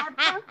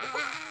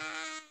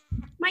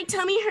 my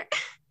tummy hurt.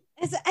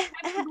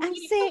 I'm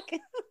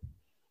sick.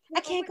 I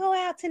can't go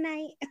out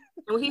tonight.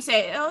 And when he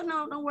said, "Oh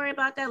no, don't worry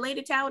about that. Lay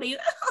the towel."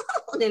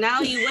 Then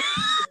now you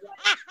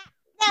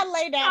not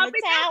lay down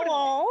the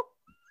towel.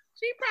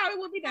 She probably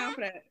would be down for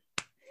that.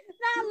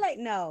 Not like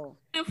no.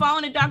 And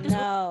following the doctor's.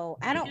 No,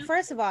 I don't.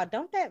 First of all,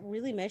 don't that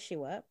really mess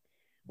you up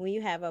when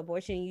you have an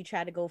abortion and you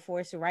try to go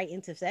force right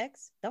into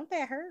sex? Don't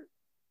that hurt?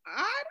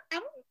 I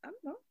don't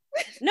know.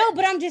 No,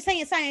 but I'm just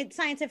saying,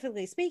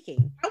 scientifically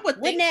speaking,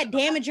 wouldn't that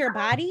damage your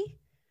body,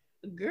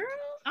 girl?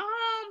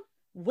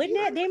 Wouldn't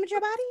that damage your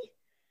body?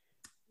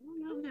 I don't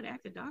know. We gotta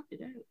ask the doctor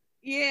that.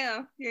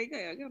 Yeah.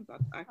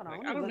 I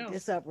don't know. Look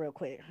this up real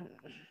quick.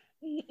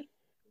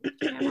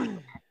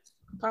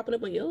 Popping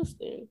up on your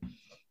thing.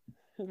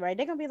 Right,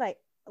 they're gonna be like,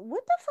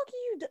 "What the fuck are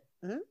you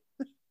doing?"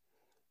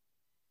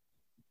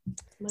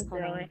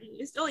 Girl,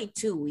 it's only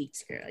 2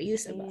 weeks, girl. You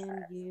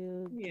survive.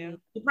 You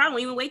probably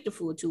won't even wait the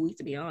full 2 weeks,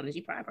 to be honest.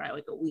 You probably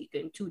like a week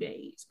and 2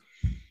 days.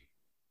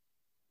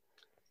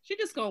 She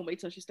just gonna wait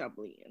till she start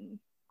bleeding.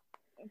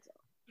 That's all.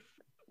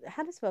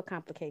 How to spell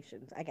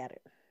complications? I got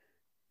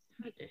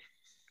it.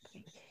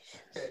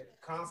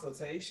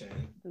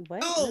 Consultation.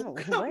 What? Oh,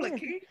 no,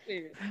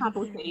 complications.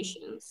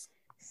 Complications.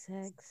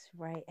 Sex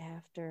right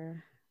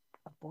after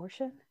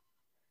abortion.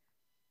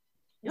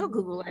 You'll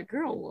Google that,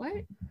 girl. What?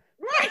 Right.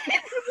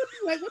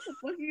 Like, what the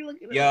fuck are you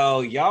looking at?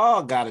 Yo,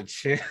 y'all gotta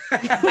chill.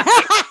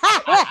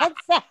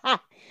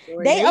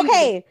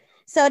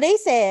 So they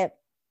said,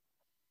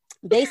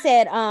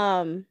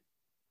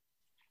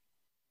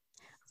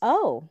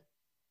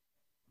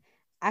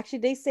 actually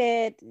they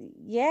said,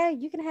 yeah,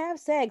 you can have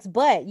sex,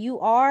 but you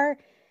are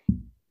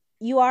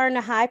in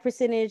a high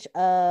percentage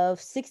of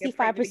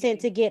 65%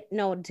 to get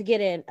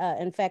an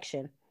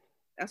infection.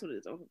 That's what it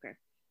is. Oh, okay.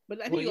 But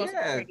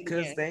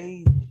because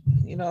they,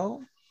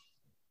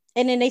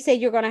 And then they say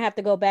you're going to have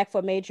to go back for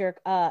a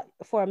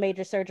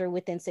major surgery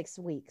within 6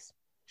 weeks.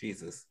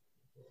 Jesus.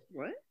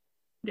 What?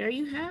 There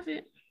you have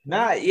it.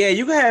 Not yeah,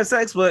 you can have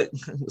sex, but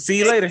see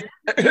you later.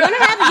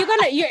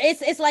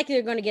 It's like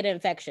you're gonna get an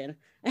infection.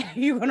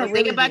 You're gonna Think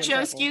really about be your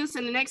in trouble. excuse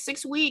in the next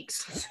 6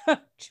 weeks.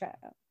 Child.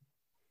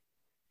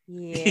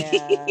 Yeah.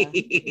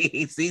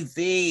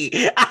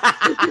 CC.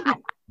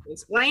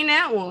 Explain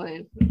that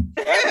one.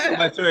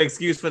 What's your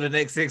excuse for the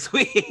next 6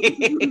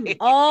 weeks?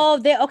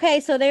 Okay.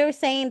 So they were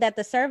saying that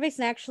the cervix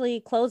actually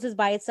closes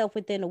by itself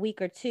within a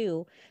week or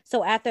two.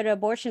 So after the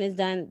abortion is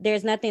done,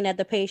 there's nothing that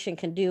the patient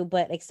can do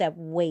but except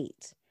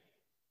wait.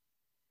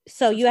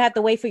 So you have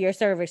to wait for your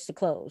cervix to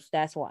close.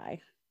 That's why.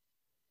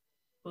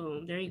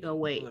 Boom. There you go.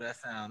 Wait. Ooh,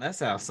 that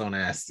sounds so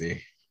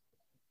nasty.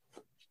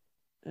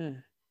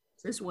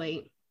 Just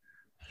wait.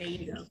 There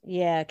you go.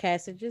 Yeah,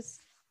 Cassie, just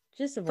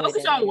avoid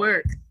Focus that. on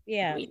work.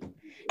 Yeah.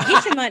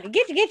 Get your money.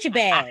 Get your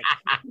bag.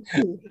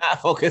 Not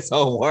focus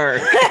on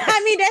work.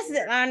 I mean, that's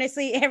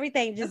honestly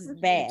everything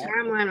just bad.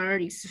 Timeline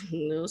already a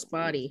little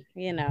spotty.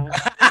 You know.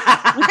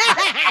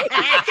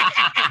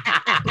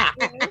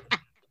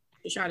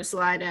 You try to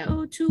slide out.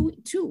 Oh,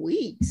 2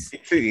 weeks.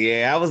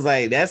 Yeah, I was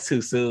like, that's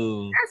too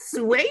soon. That's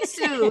way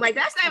soon. Like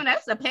that's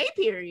the pay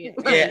period.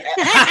 Yeah.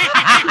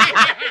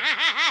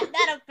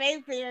 Not a pay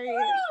period.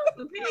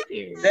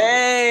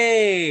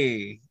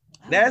 Hey,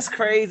 that's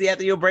crazy.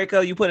 After your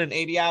breakup, you put in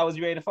 80 hours,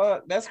 you ready to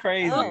fuck? That's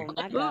crazy. Oh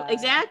my God.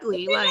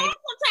 Exactly. Like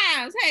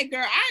sometimes, hey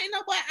girl, I ain't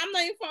know what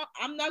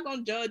I'm not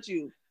gonna judge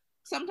you.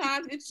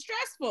 Sometimes it's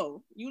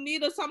stressful. You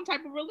need some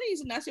type of release,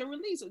 and that's your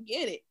release. So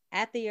get it.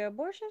 After your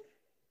abortion?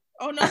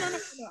 Oh no. I don't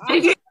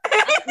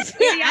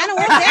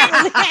want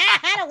that.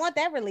 I don't want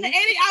that release.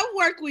 80-hour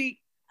work week.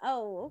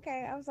 Oh,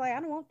 okay. I was like, I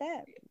don't want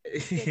that.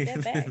 Get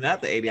that back.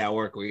 Not the 80-hour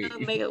work week.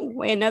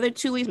 wait another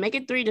 2 weeks, make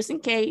it 3 just in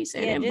case.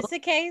 And Yeah, then just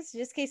in case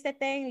that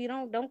thing you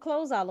don't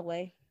close all the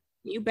way.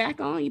 you back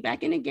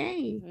in the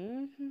game.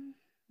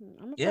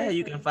 Mm-hmm. Yeah,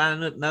 you can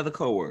find another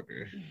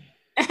coworker.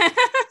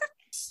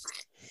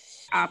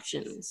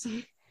 Options.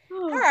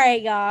 All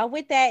right, y'all.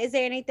 With that, is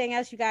there anything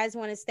else you guys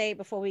want to state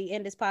before we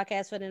end this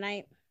podcast for the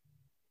night?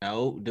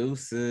 No,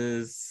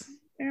 deuces.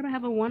 Everybody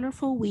have a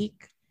wonderful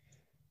week.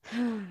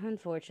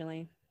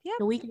 Unfortunately. Yep.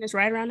 The weekend is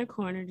right around the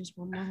corner. Just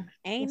one more.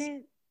 Ain't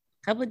it?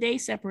 Couple of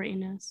days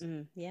separating us.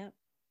 Yep.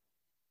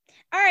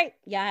 All right.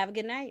 Y'all have a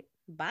good night.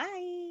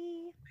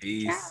 Bye.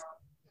 Peace. Ciao.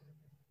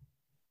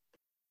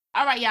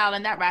 All right, y'all,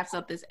 and that wraps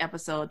up this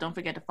episode. Don't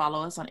forget to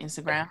follow us on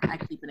Instagram at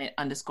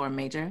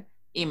keepingit_major.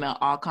 Email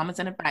all comments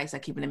and advice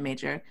at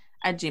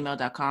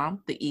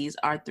keepingitmajor@gmail.com. The E's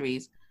are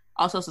 3s.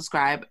 Also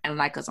subscribe and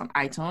like us on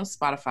iTunes,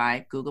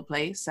 Spotify, Google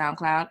Play,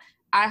 SoundCloud,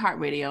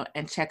 iHeartRadio,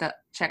 and check out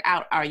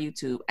our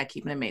YouTube at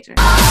Keeping It Major.